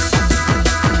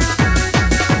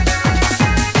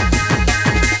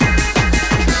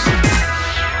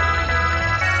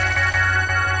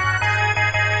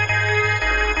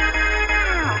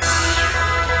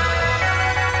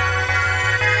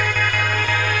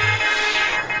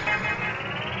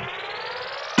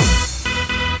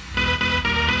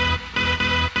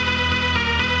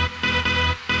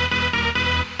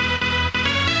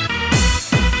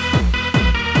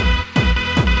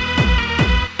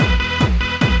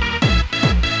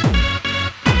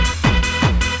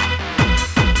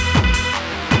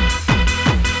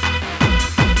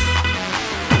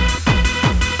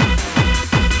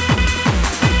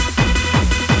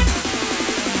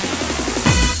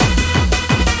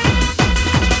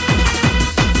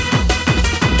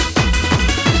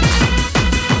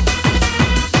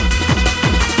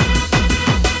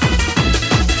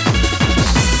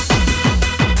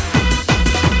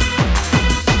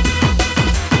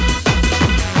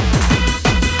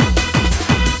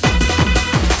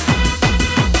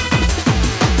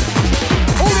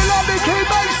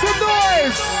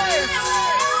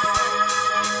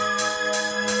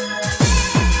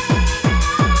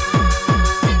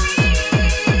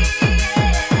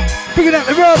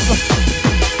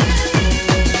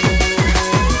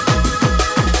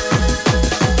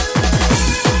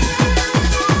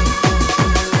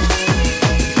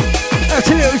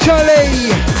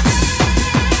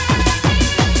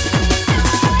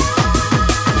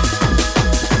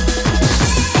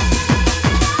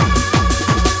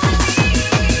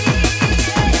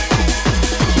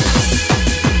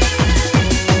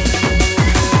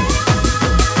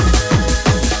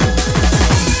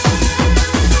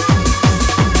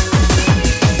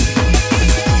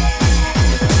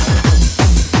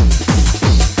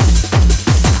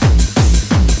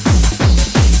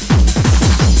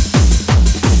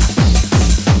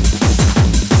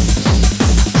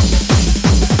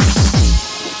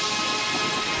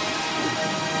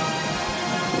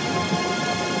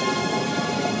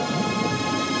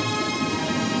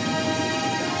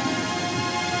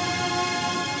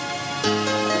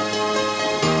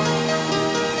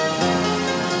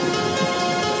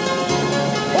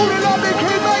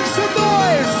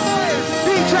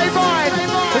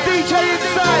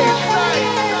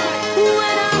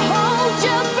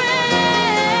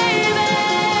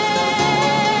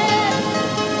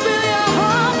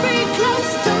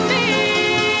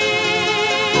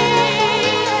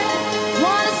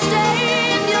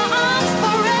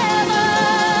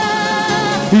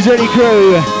 Who's ready,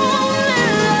 crew?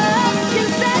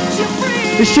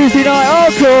 It's Tuesday night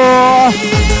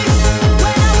hardcore.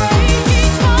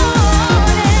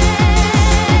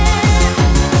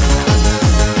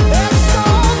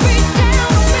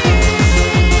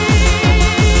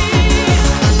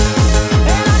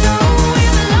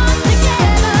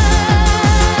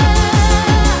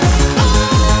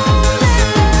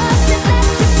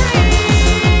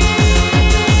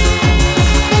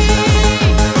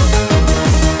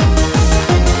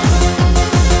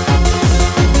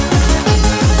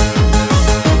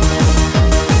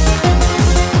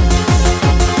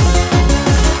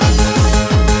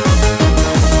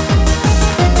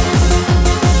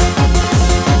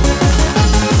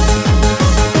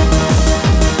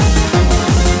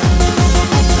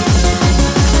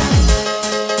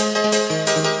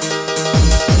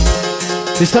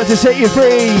 It's time to set you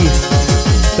free.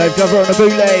 DaveGlover on the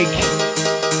bootleg.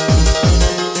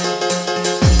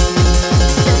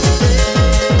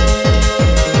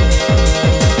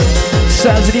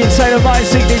 Sounds of the Insane of Mind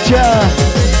signature.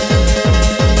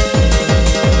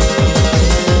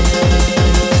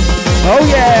 Oh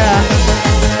yeah.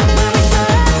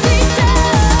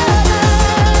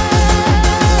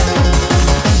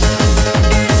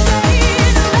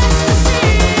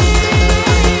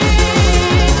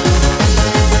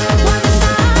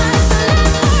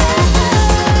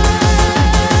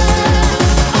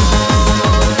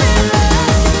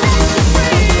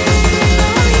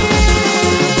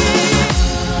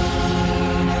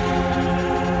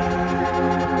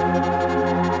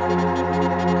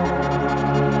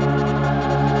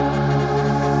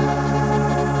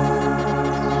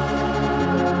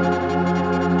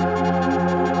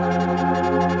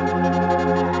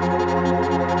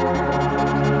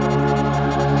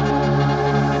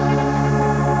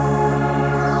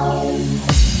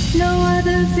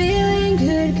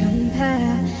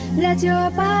 Let your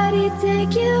body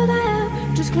take you there.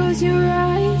 Just close your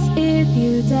eyes if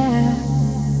you dare.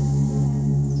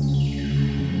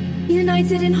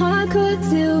 United in hardcore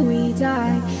till we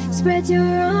die. Spread your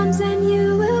arms and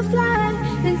you will fly.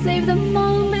 Then save the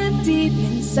moment deep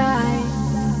inside.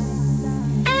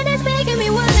 And it's making me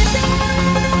wanna dance.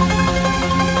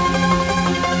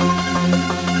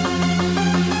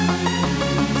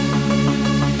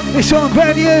 This one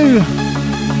brand new.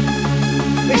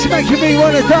 It's making me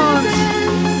want to dance.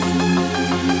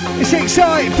 It's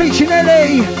X-Cyte featuring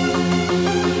Elle.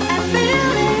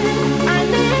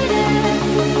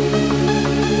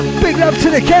 Big love to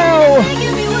the cow.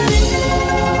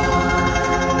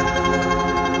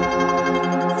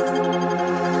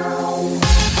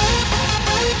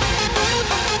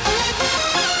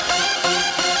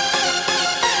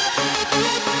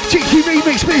 Cheeky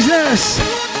remix business.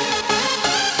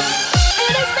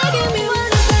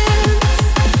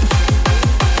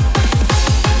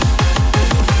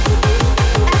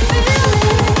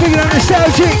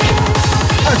 Nostalgic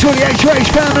out to all the H-Rage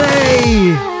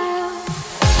family.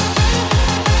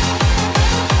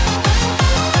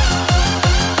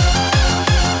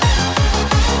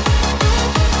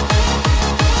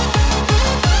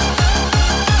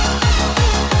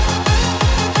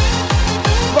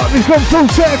 Right, we've gone full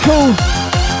circle.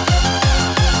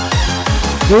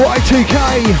 The Y2K.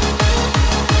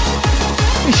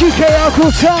 It's UK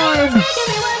alcohol time.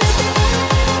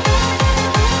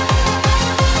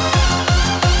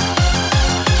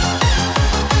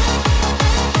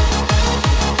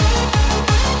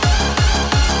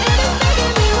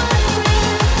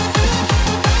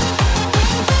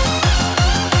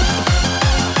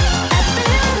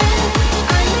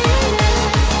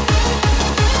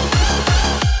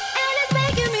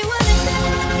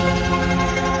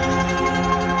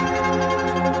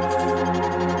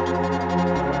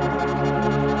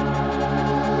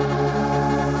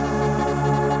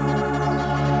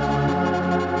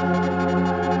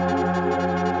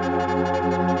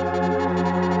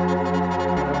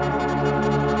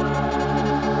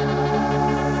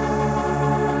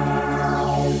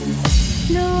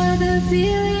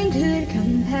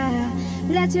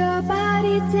 Let your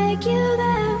body take you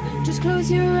there. Just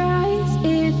close your eyes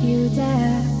if you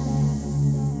dare.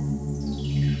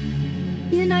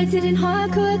 United in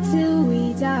hardcore till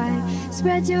we die.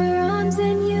 Spread your arms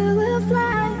and you will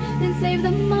fly. Then save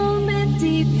the moment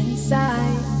deep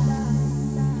inside.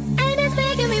 And it's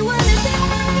making me wanna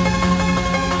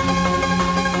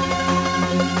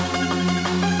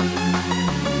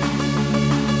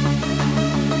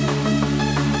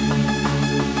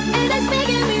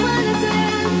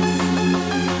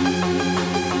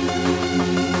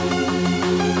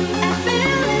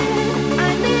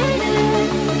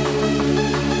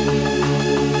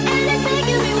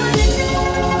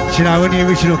you know, when the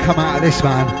original come out of this,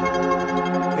 man,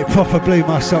 it proper blew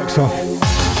my socks off.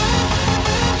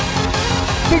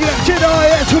 Big up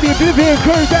Jedi, out to the Oblivion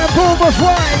crew down Bournemouth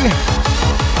Way.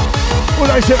 All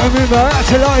those that remember, out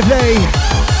to Lively.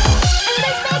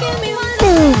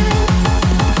 Boom!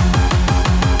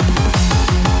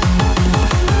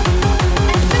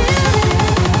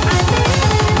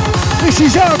 This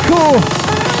is hardcore,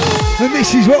 and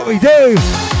this is what we do.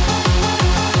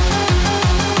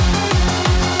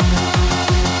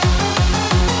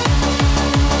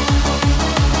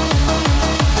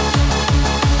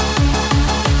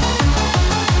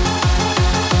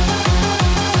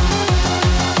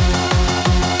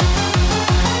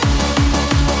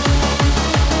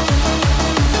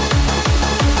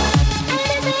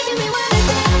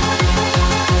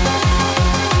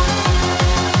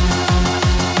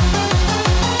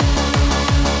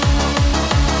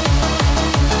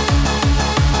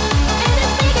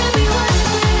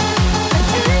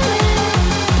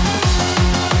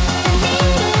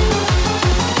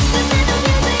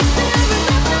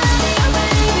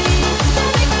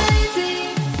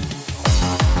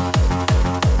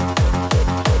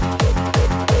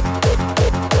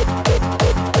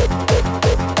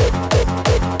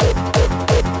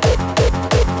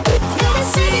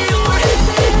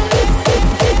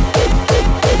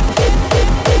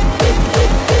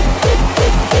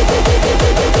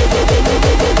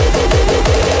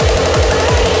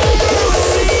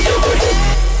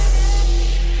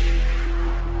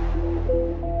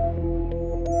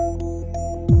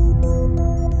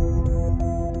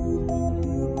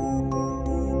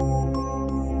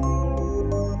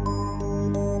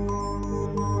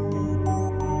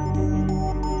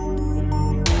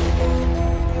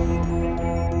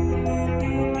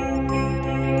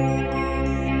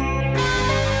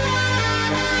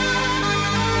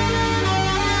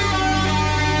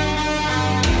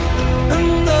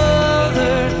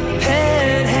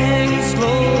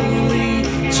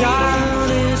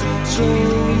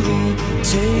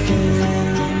 taken.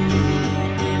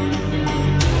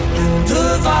 And the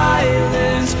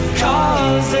violence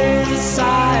causes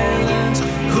silence.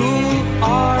 Who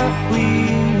are we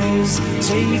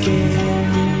mistaken?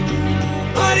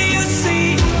 But you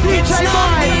see, it's not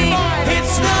me,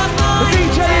 it's not mine.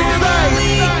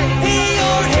 Family in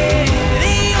your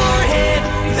head,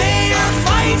 they are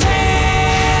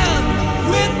fighting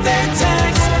with their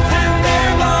tanks and their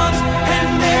bombs and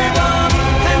their bombs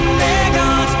and their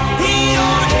guns. In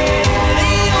your head,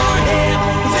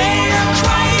 they are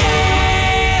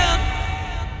crying.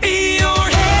 In your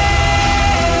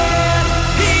head,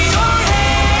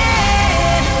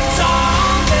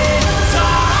 zombie.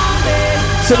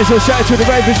 So this will shout to the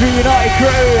Ravens Reunited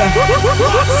crew.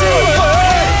 What's in your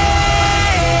head?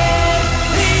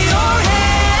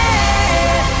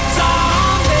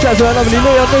 Shout out to our lovely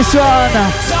Lee on this one.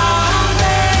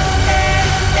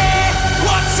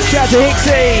 Shout out to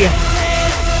Hicksy.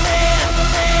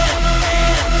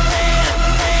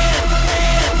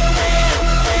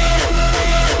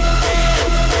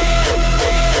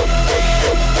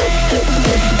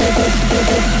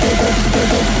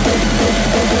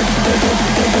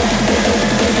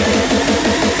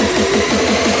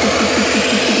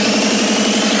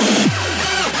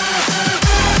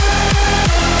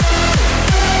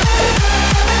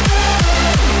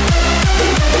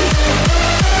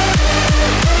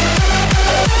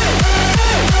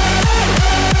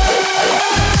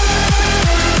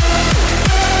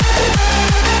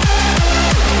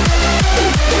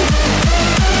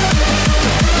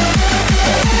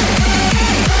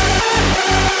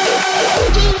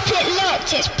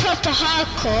 It's proper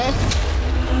hardcore.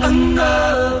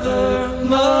 Another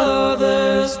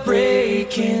mother's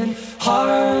breaking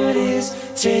heart is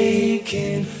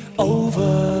taking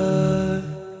over.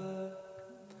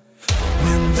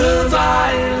 When the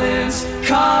violence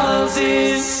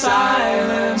causes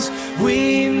silence,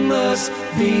 we must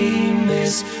be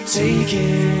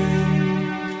mistaken.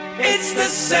 It's the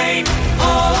same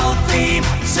old theme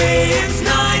since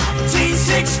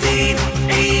 1916.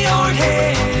 In your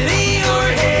head,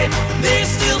 they're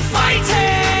still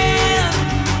fighting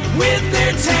with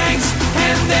their tanks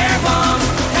and their bombs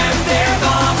and their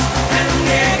bombs and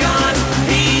their guns.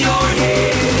 In your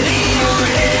head,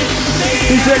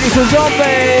 He's ready for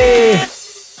zombie.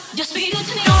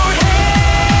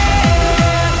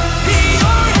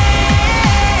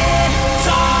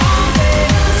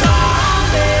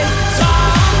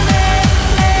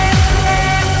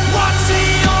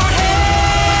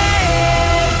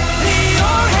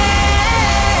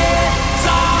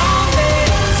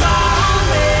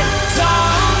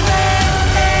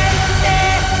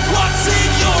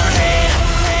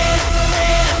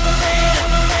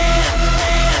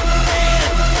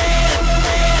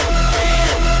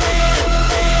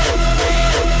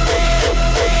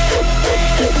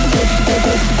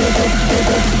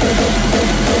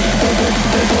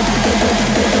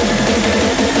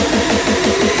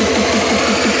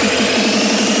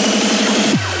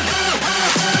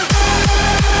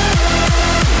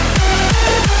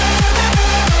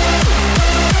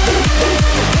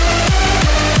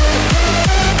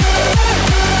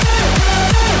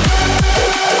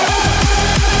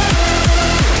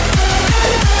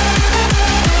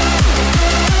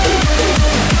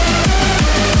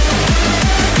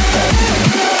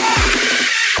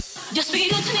 just be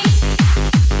good to me.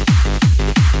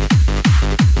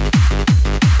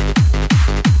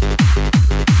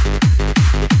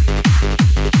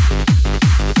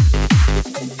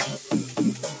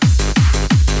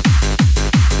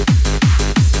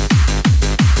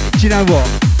 Do you know what?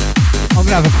 I'm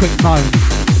gonna have a quick moan.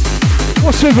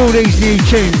 What's with all these new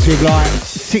tunes with like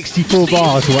 64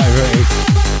 bars or whatever it is?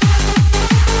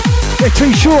 They're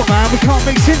too short, man. We can't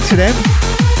mix into them.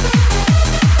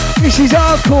 This is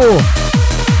hardcore.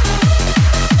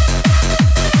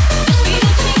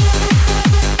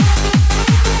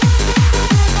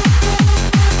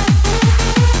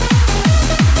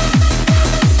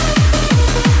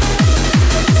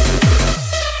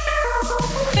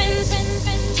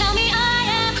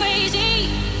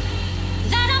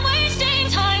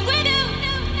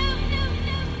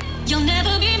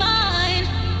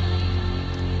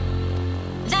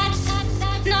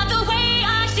 Not the way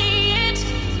I see it,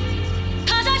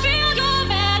 'cause I feel your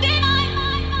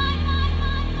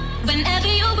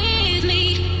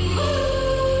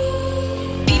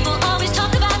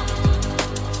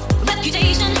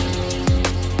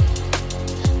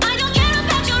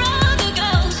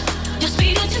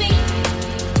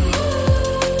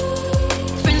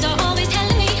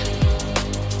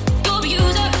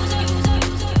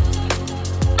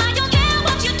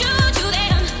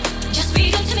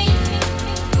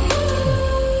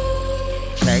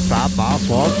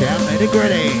Walk down in the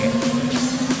gritty.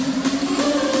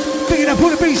 Picking up all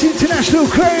the Beats International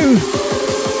crew.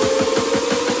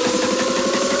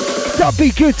 That'd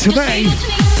be good to me.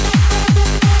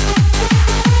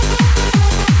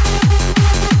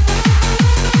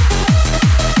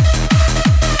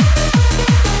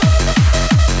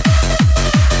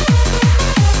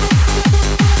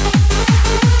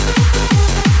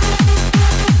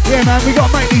 Yeah, man, we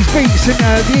gotta make these beats and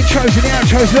the intros and the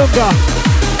outros longer.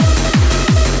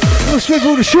 What's with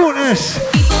all the shortness?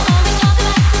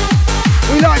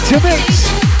 We like to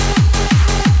mix.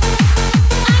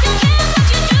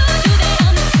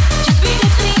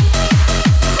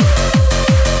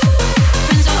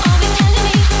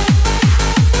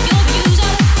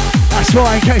 That's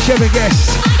right, in case you haven't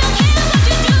guessed.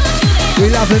 We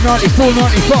love the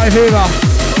 94-95 era.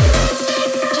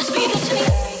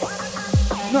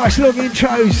 Nice long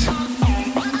intros.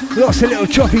 Lots of little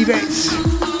choppy bits.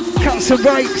 Cuts and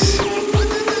breaks.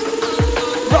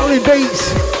 Rolling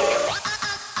beats.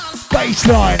 Bass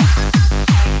line.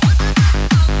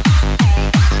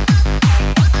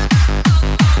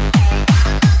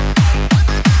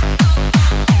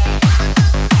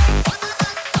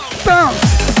 Bounce.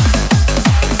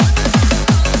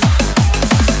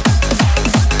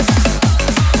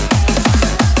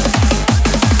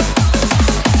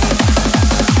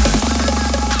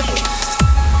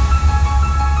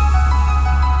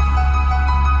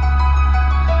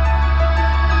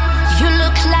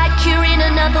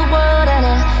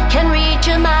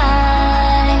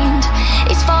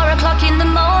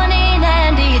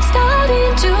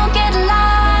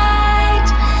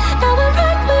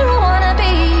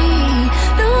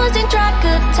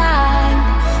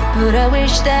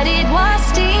 That it was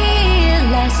still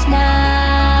last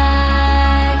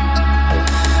night.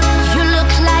 You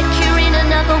look like you're in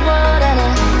another world and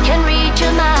I can read your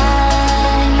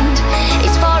mind.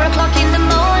 It's 4 o'clock in the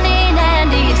morning and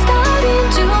it's starting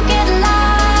to get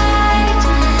light.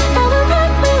 Now we're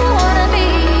right where I wanna be,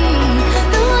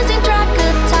 losing track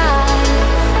of time.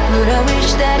 But I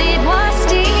wish that it was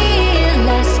still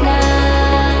last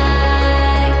night.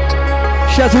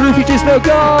 Shout out to Rufy, just now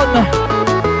gone.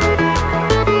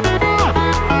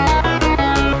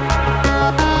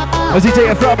 As he take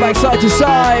a front back side to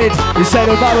side, you say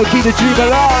no matter, keep the dream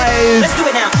alive. Let's do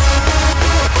it now.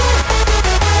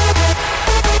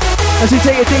 As he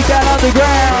take it deep down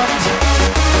underground,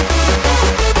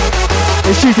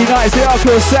 it's Tuesday night, it's the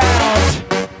hardcore sound.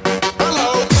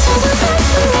 Hello.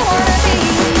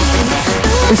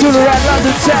 It's all around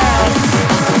London town.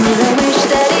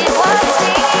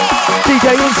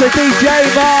 DJ Insa, DJ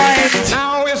Mind.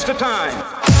 Now is the time.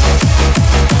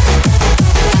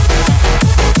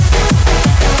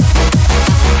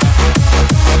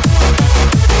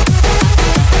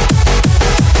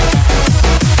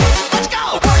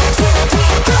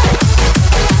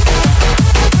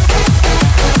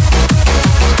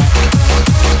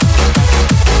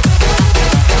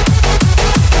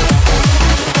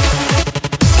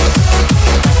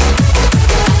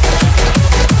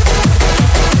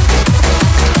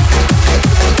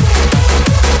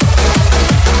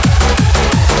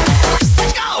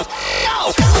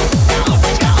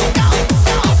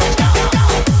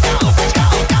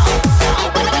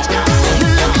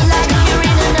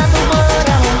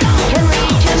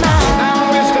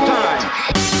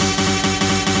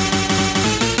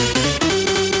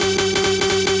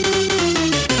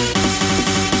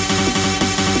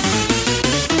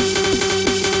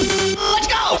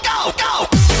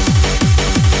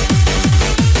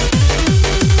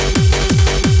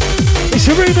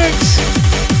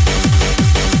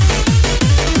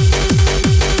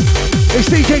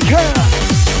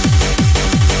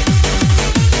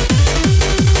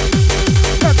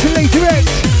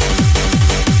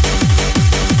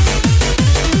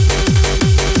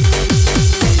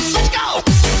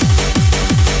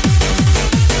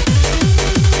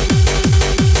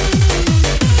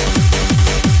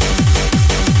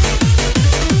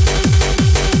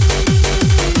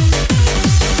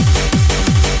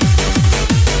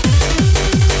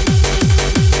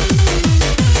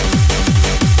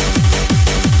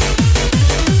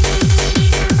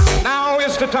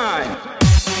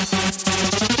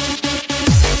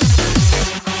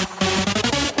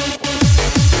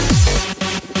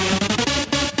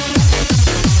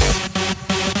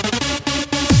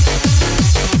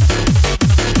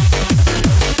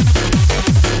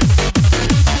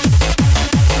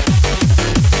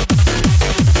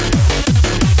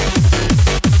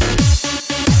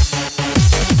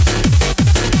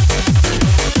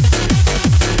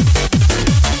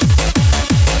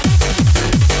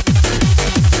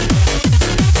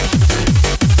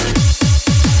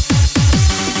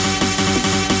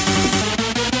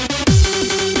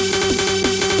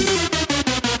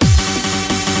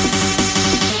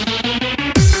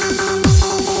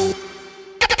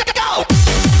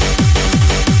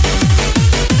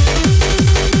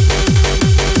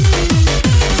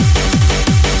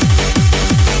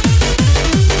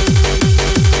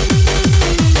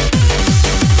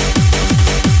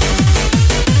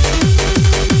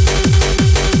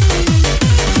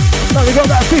 We've got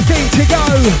about 15 to go.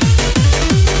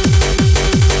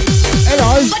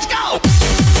 Hello. Let's go.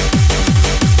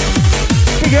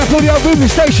 Picking up all the old moving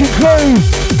station crew.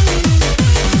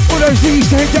 All those that used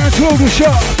to head down to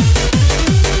Aldershot.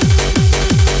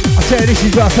 I tell you, this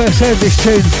is when I first heard this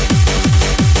tune.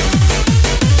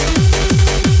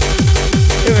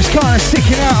 It was kind of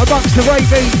sticking out amongst the break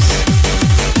beats.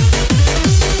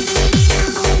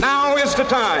 Now is the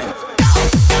time.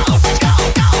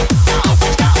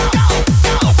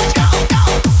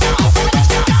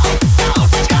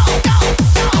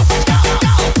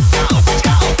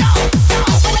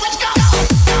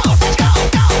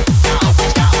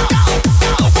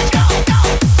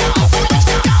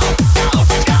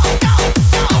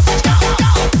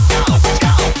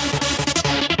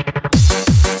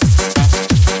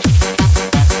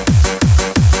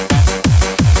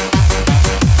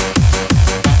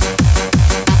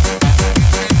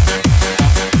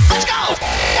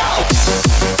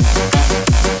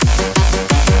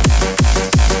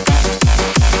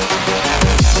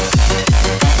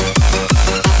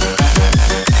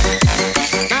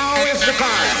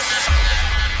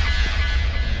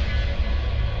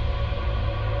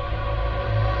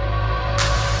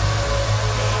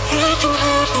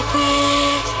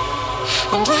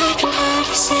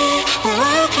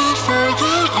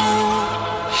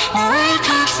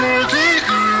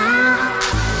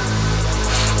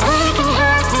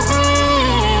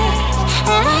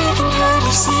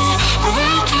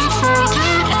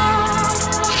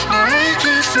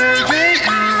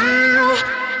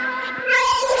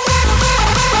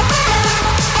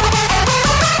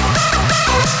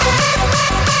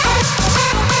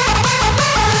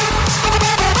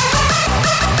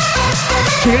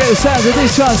 Sounds of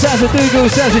this one, sounds of Dougal,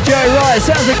 sounds of Joe Riot,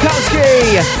 sounds of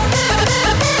Kutski.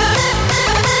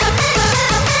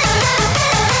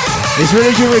 It's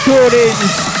Religion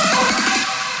Recordings.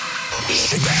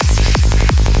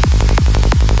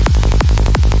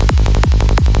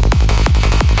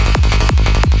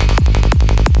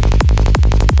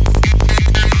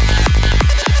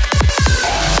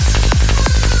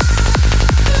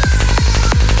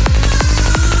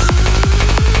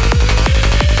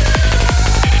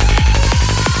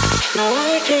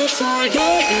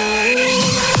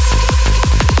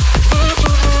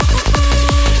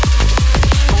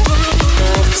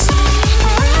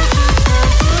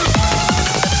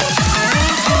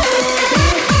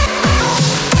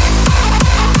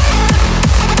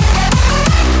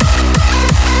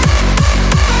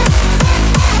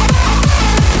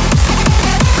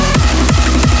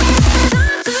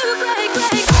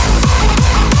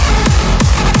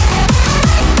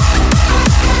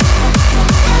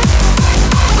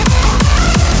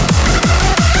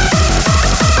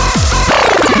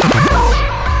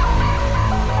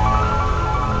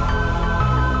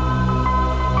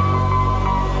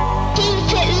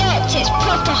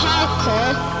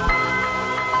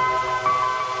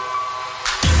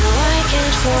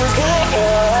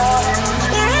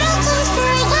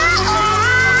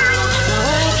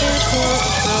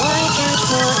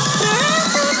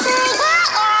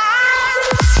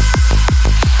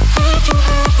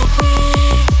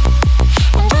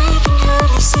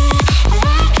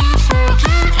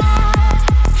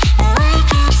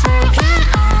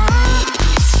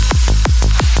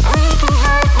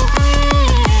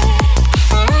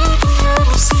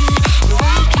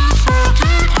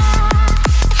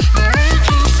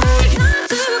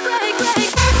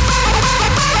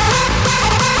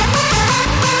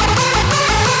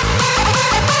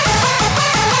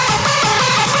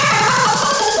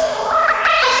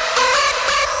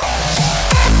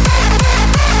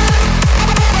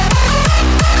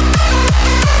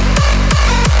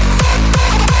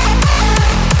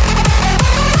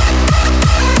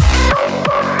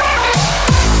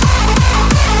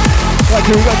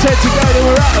 We've got 10 to go, then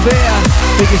we're out of here.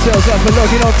 Pick yourselves up for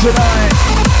logging on tonight.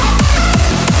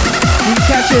 You can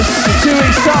catch us in 2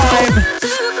 weeks' time.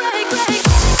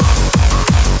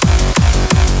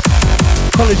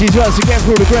 Apologies once again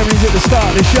for all the gremlins at the start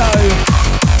of the show.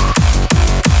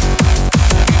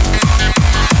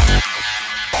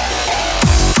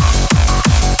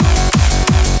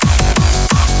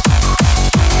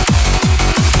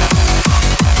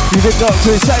 You've been docked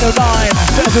to Insane of 9,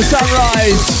 Sounds of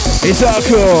Sunrise. It's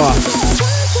hardcore.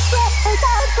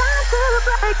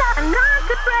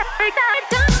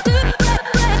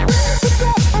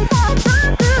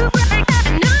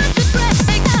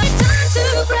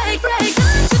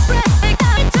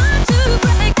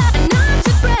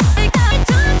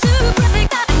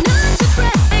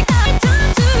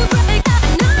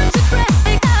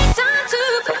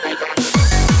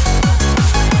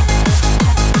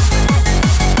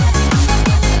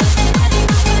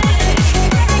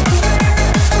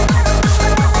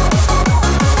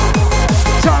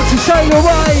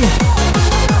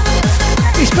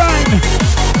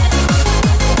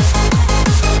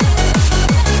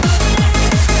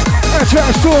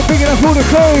 last tour, picking up all the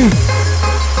crew.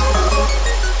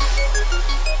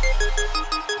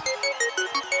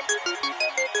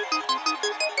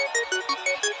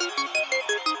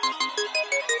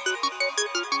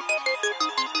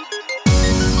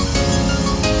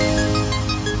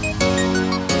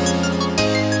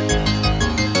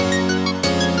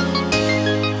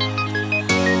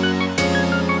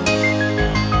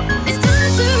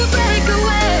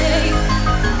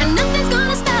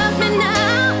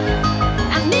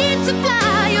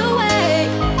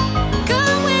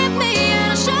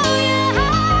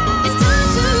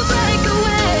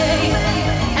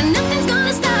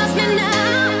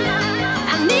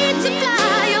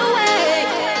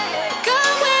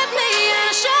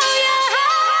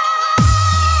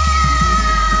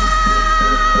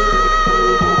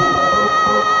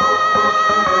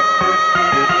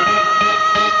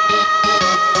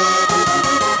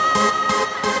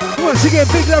 Once again,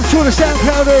 big love to all the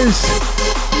SoundClouders,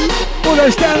 all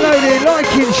those downloading,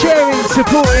 liking, sharing,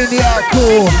 supporting the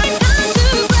hardcore.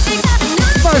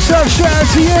 Much love, shout out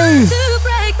to you.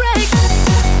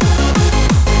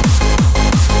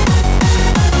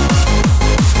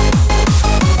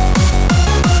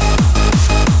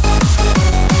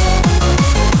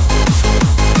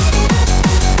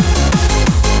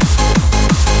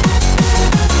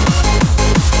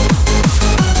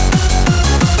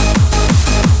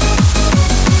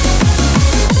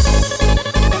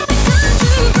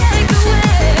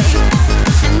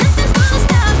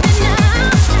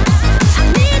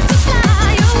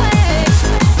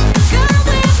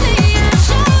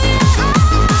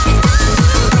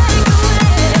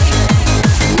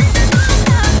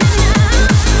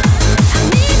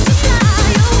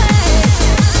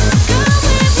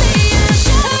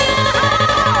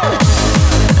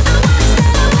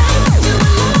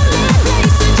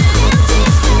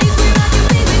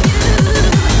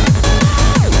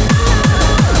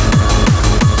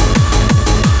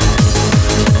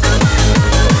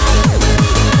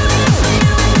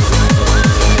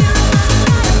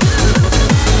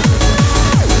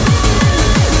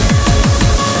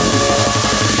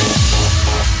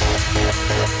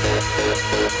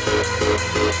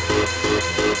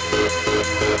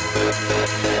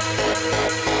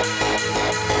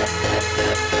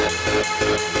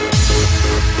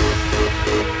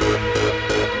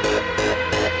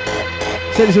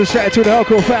 Send us a shout out to the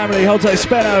hardcore family, hold tight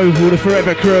Spenno, all the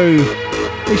Forever crew.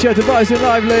 Big shout out to Bison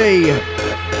Lively.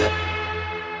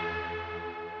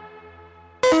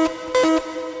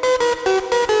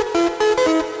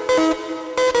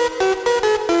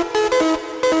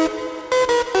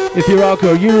 If you're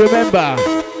hardcore, you remember.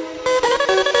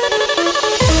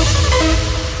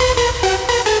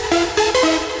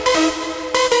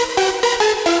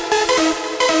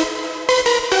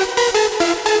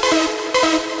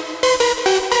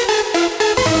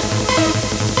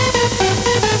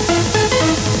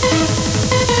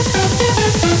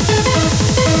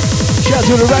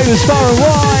 To the Raiders far and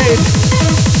wide.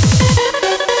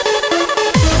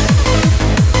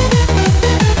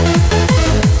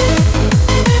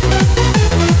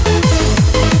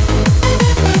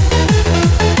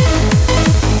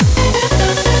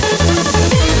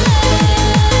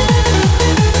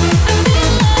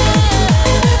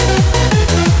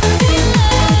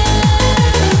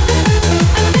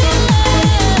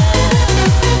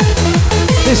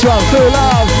 This one, Feel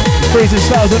Love, Freezing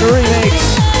Stars on the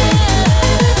remix.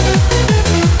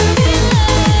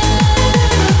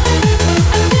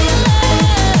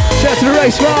 Shout out to the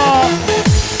race bar.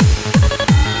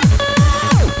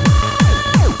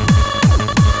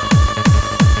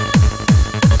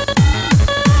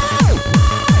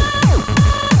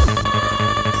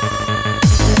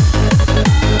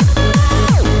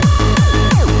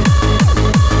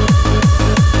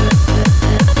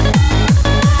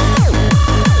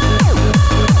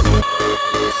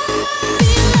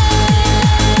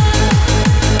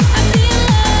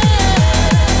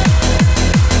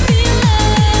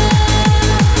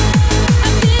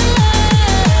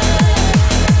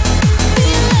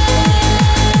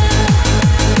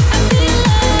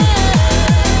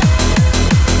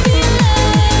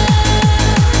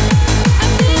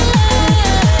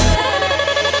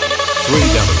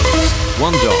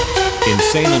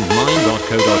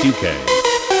 insaneandmind.co.uk.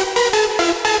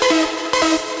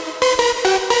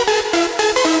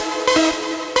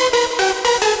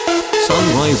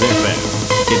 Sunrise FM,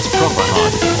 it's proper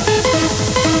hardcore.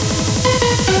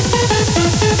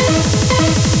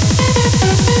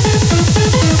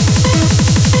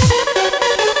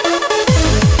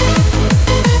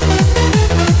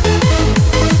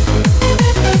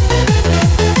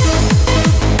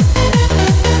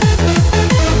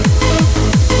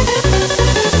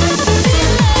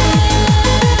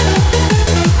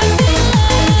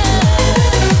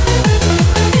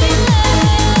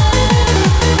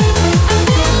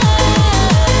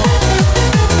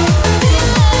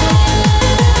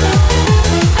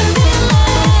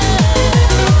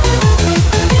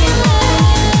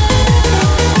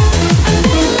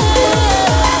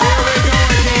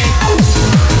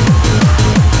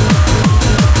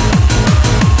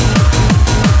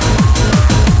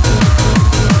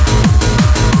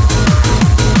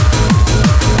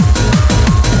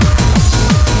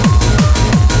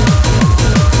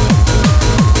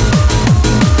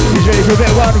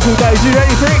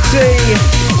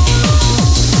 Dixie.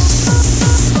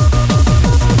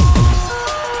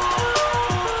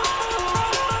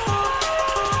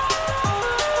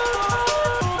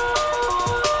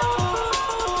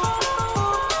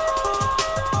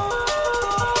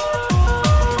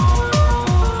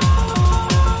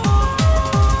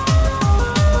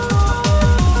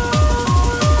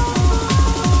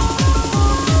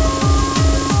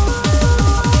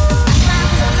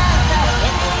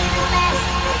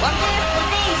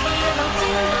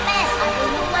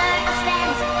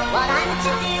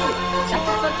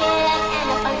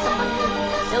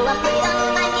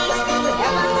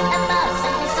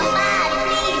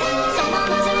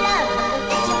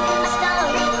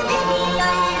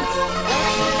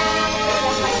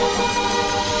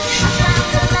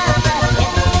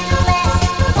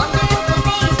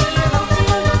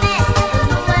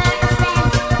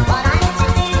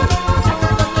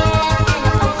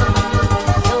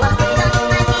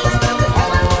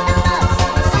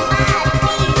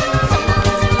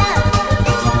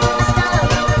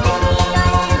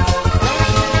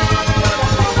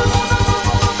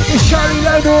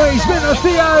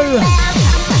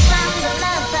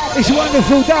 It's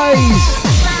Wonderfull days.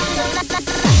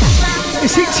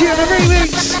 It's 60 on the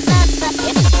remix.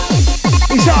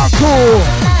 It's hardcore.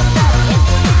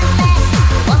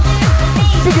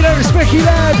 Big up the Sparki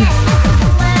lad.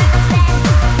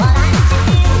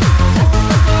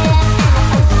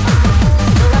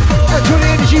 That's all the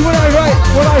energy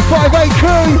 1058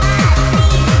 crew.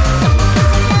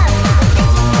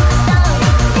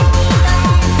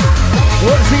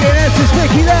 Once again, that's the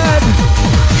Sparki lad.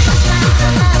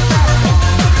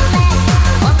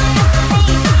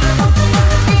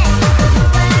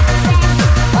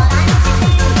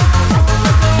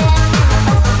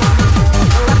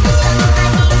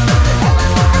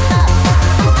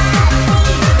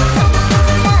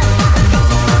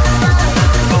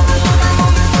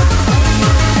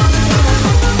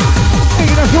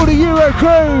 For the Euro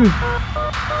crew.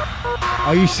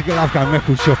 I used to love going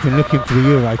record shopping looking for the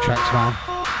Euro tracks, man.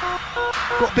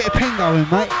 Got a bit of pen going,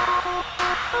 mate.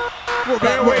 What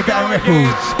about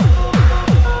records?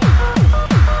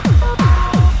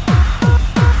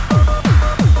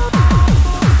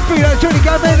 Big up Johnny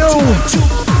Gammer.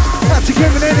 That's to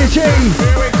Kevin Energy.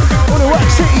 All the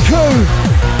Wax City crew.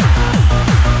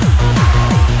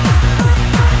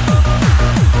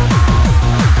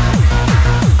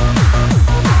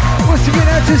 Once again,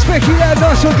 out to Sparki lad,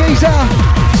 nice one, geezer.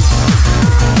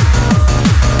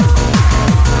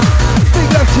 Big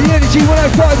love to the Energy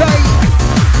 1058.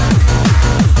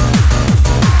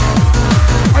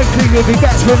 Hopefully we'll be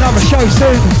back for another show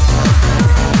soon.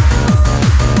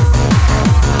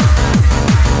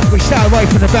 We stay away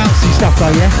from the bouncy stuff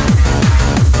though, yeah?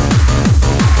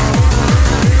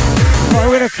 Right,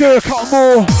 we're going to do a couple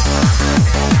more.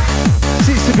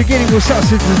 Since the beginning was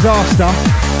such a disaster.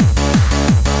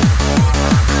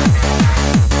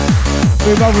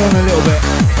 We'll bubble on a little bit.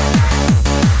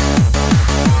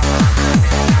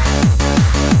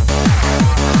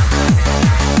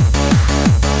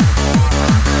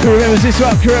 Who remembers this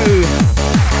one, crew?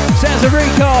 Sounds of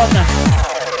Recon.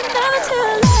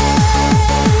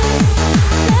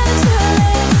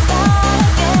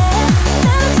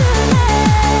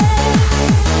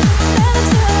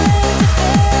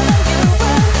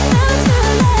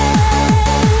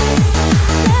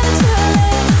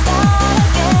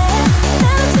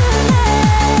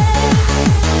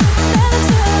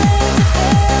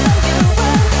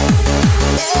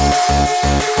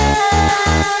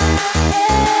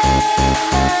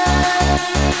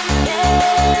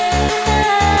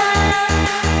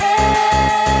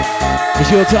 It's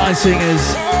your time,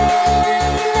 singers.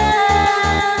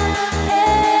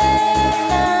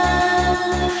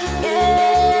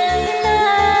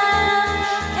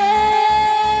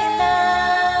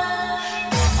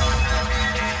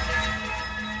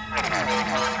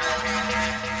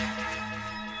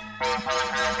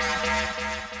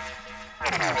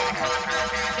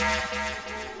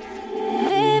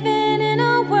 Living in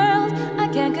a world I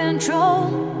can't control,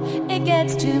 it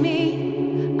gets to me.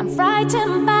 I'm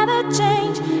frightened by the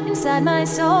change inside my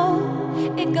soul,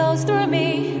 it goes through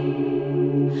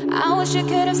me. I wish you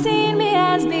could have seen me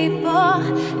as before.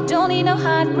 Don't need no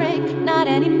heartbreak, not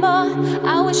anymore.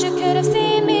 I wish you could have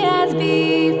seen me as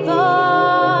before.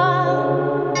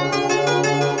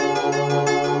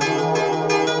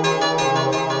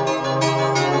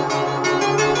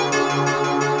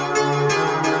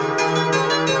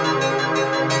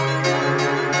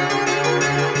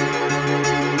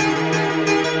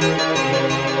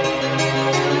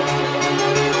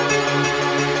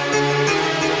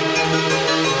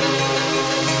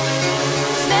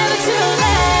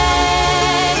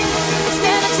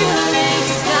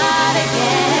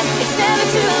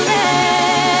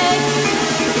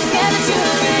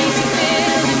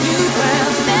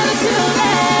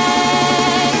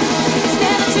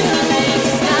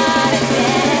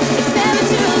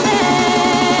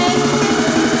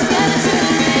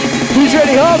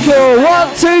 HappyHardcore,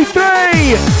 1, 2,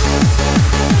 3.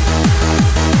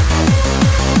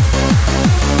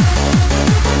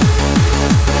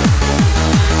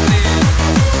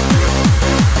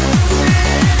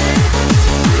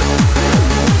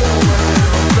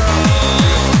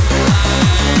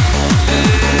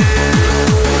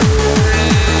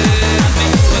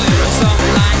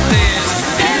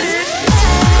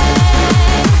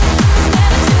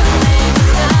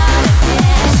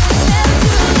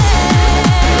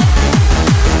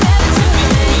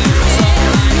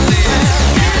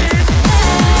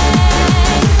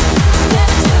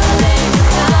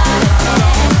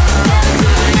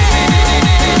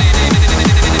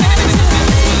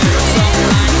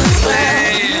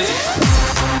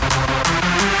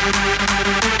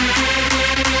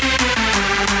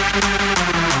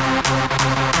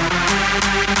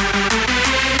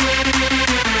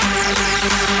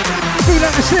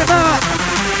 Slipmatt!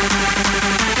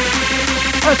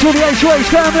 That's all the HOH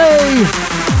family!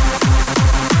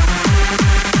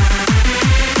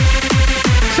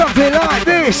 Something like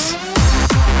this!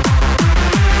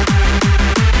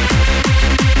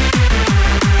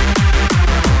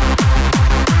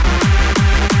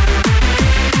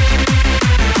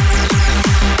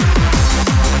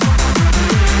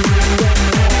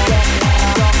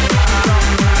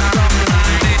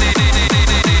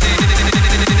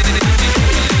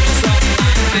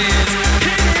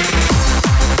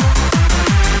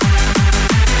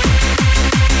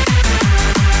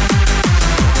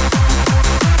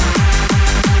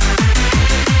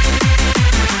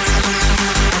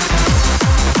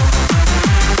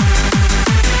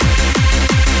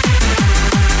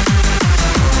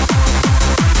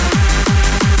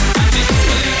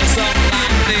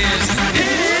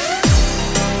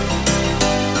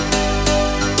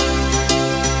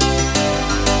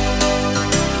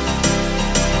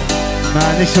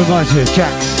 This reminds me of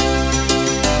Jax.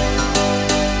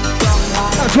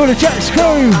 That's all the Jax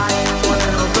crew.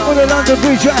 All the London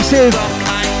Bridge Massive.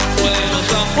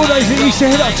 All those that used to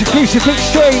head up to Crucifix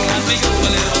Street.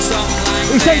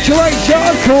 It's HOH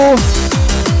Hardcore.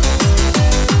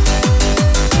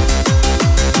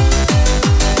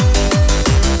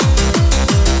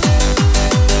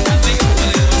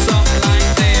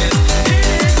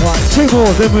 Right, 2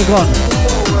 more, then we're gone.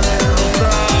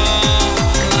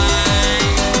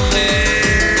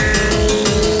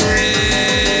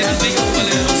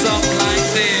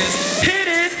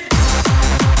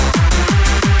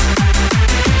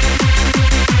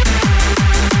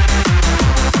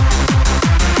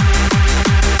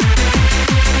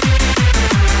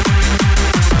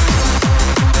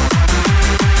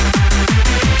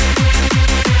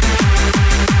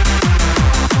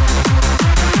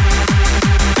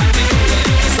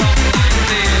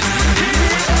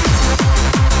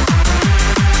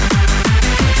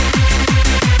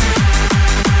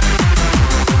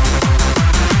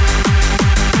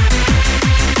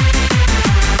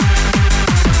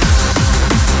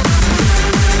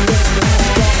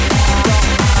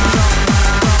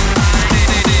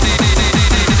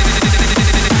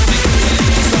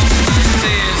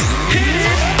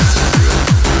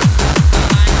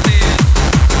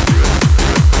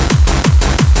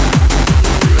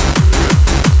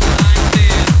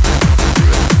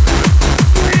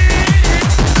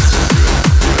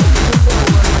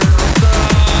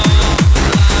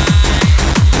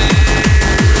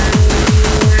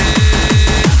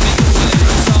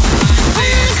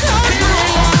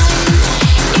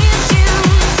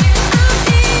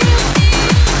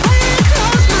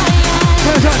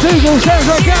 Dougal, sounds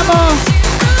like Gammer.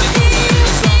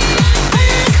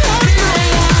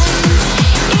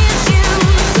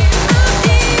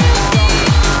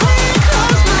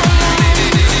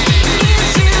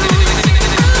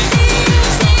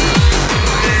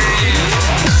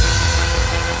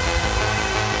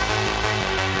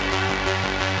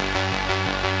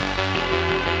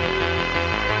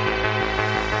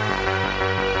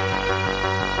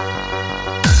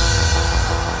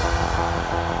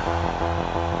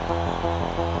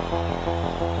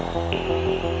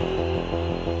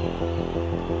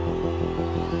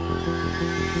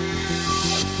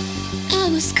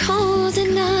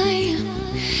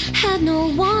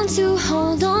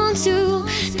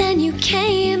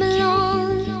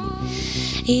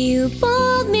 You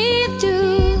pulled me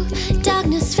through,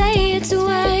 darkness fades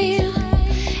away,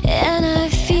 and I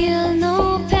feel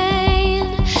no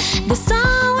pain. The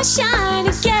sun will shine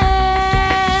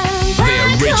again. The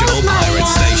original pirate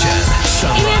station,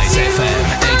 Sunrise FM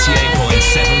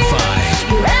 88.75.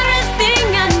 You're everything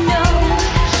I know.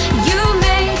 You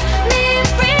make me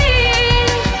free.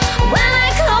 When I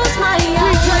close my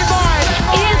eyes,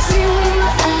 it's you.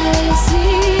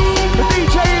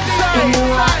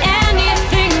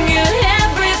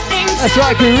 That's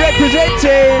right,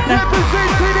 representing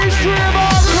history of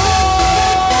hardcore.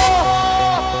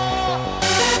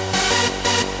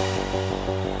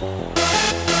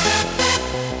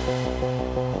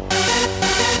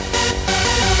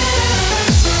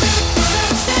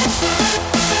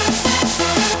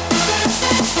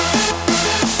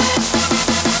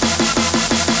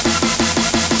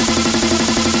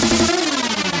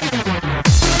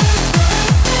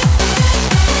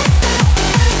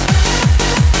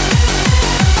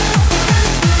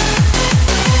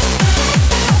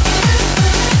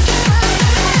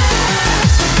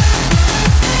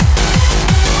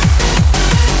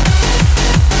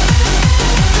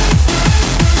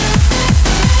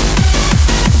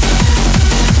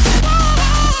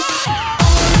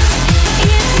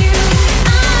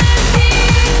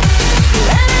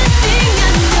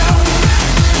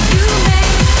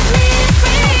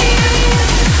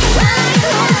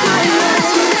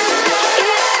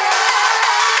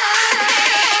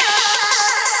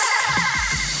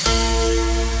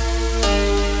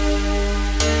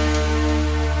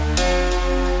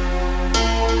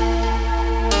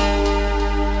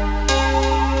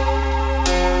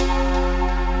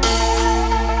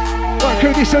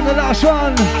 This on the last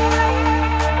one.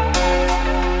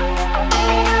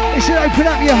 It said open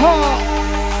up your heart.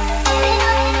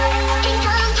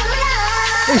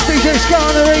 It's DJ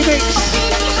Scarna remix.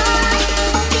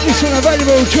 This one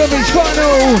available 12-inch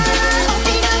vinyl.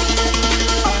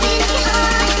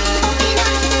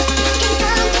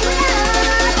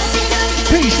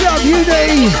 Peace, love,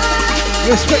 unity.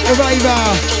 Respect the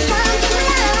raver.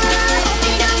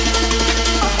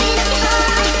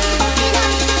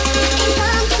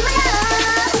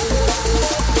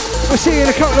 We'll see you in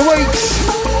a couple of weeks.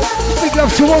 Big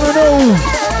love to one and all.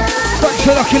 Thanks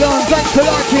for locking on, thanks for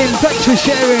liking, thanks for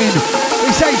sharing.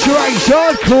 It's H2H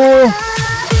Hardcore.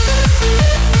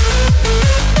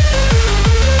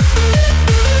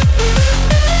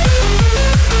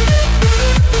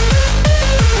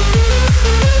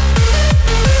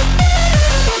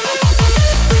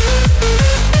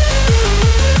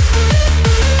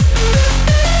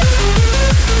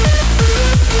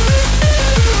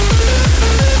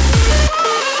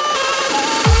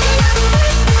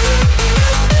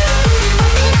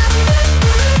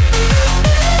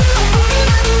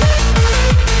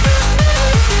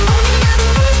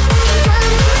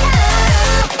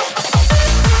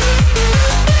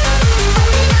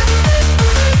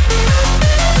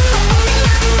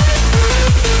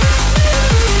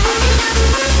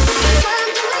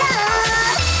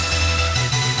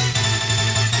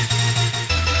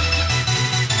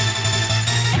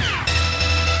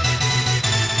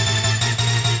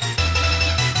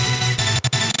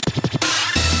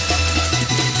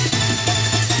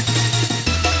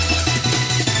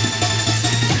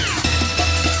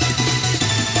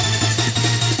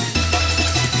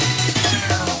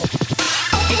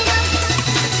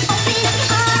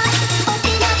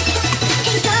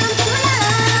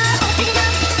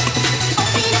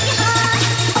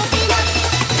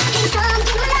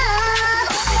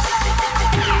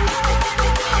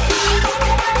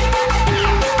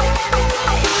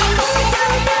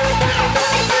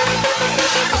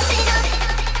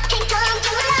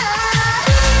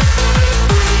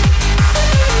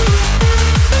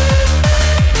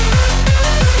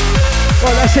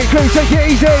 That's it, crew, take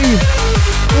it easy.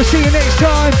 We'll see you next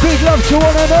time. Big love to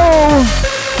one and all.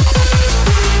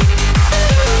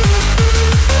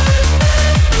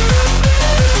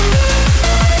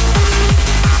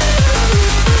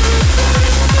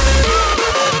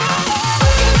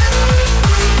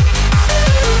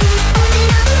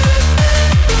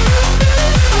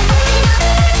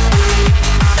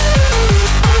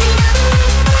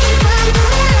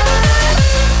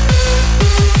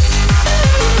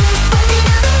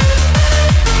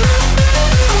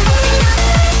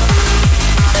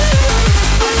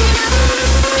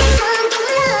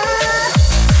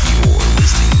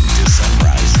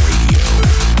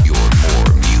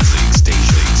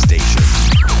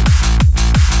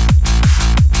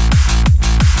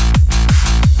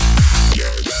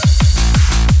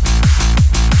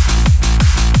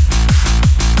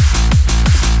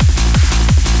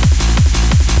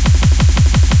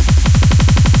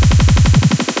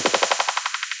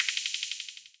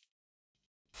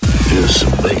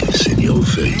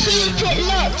 Keep it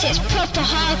locked, it's proper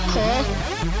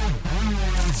hardcore.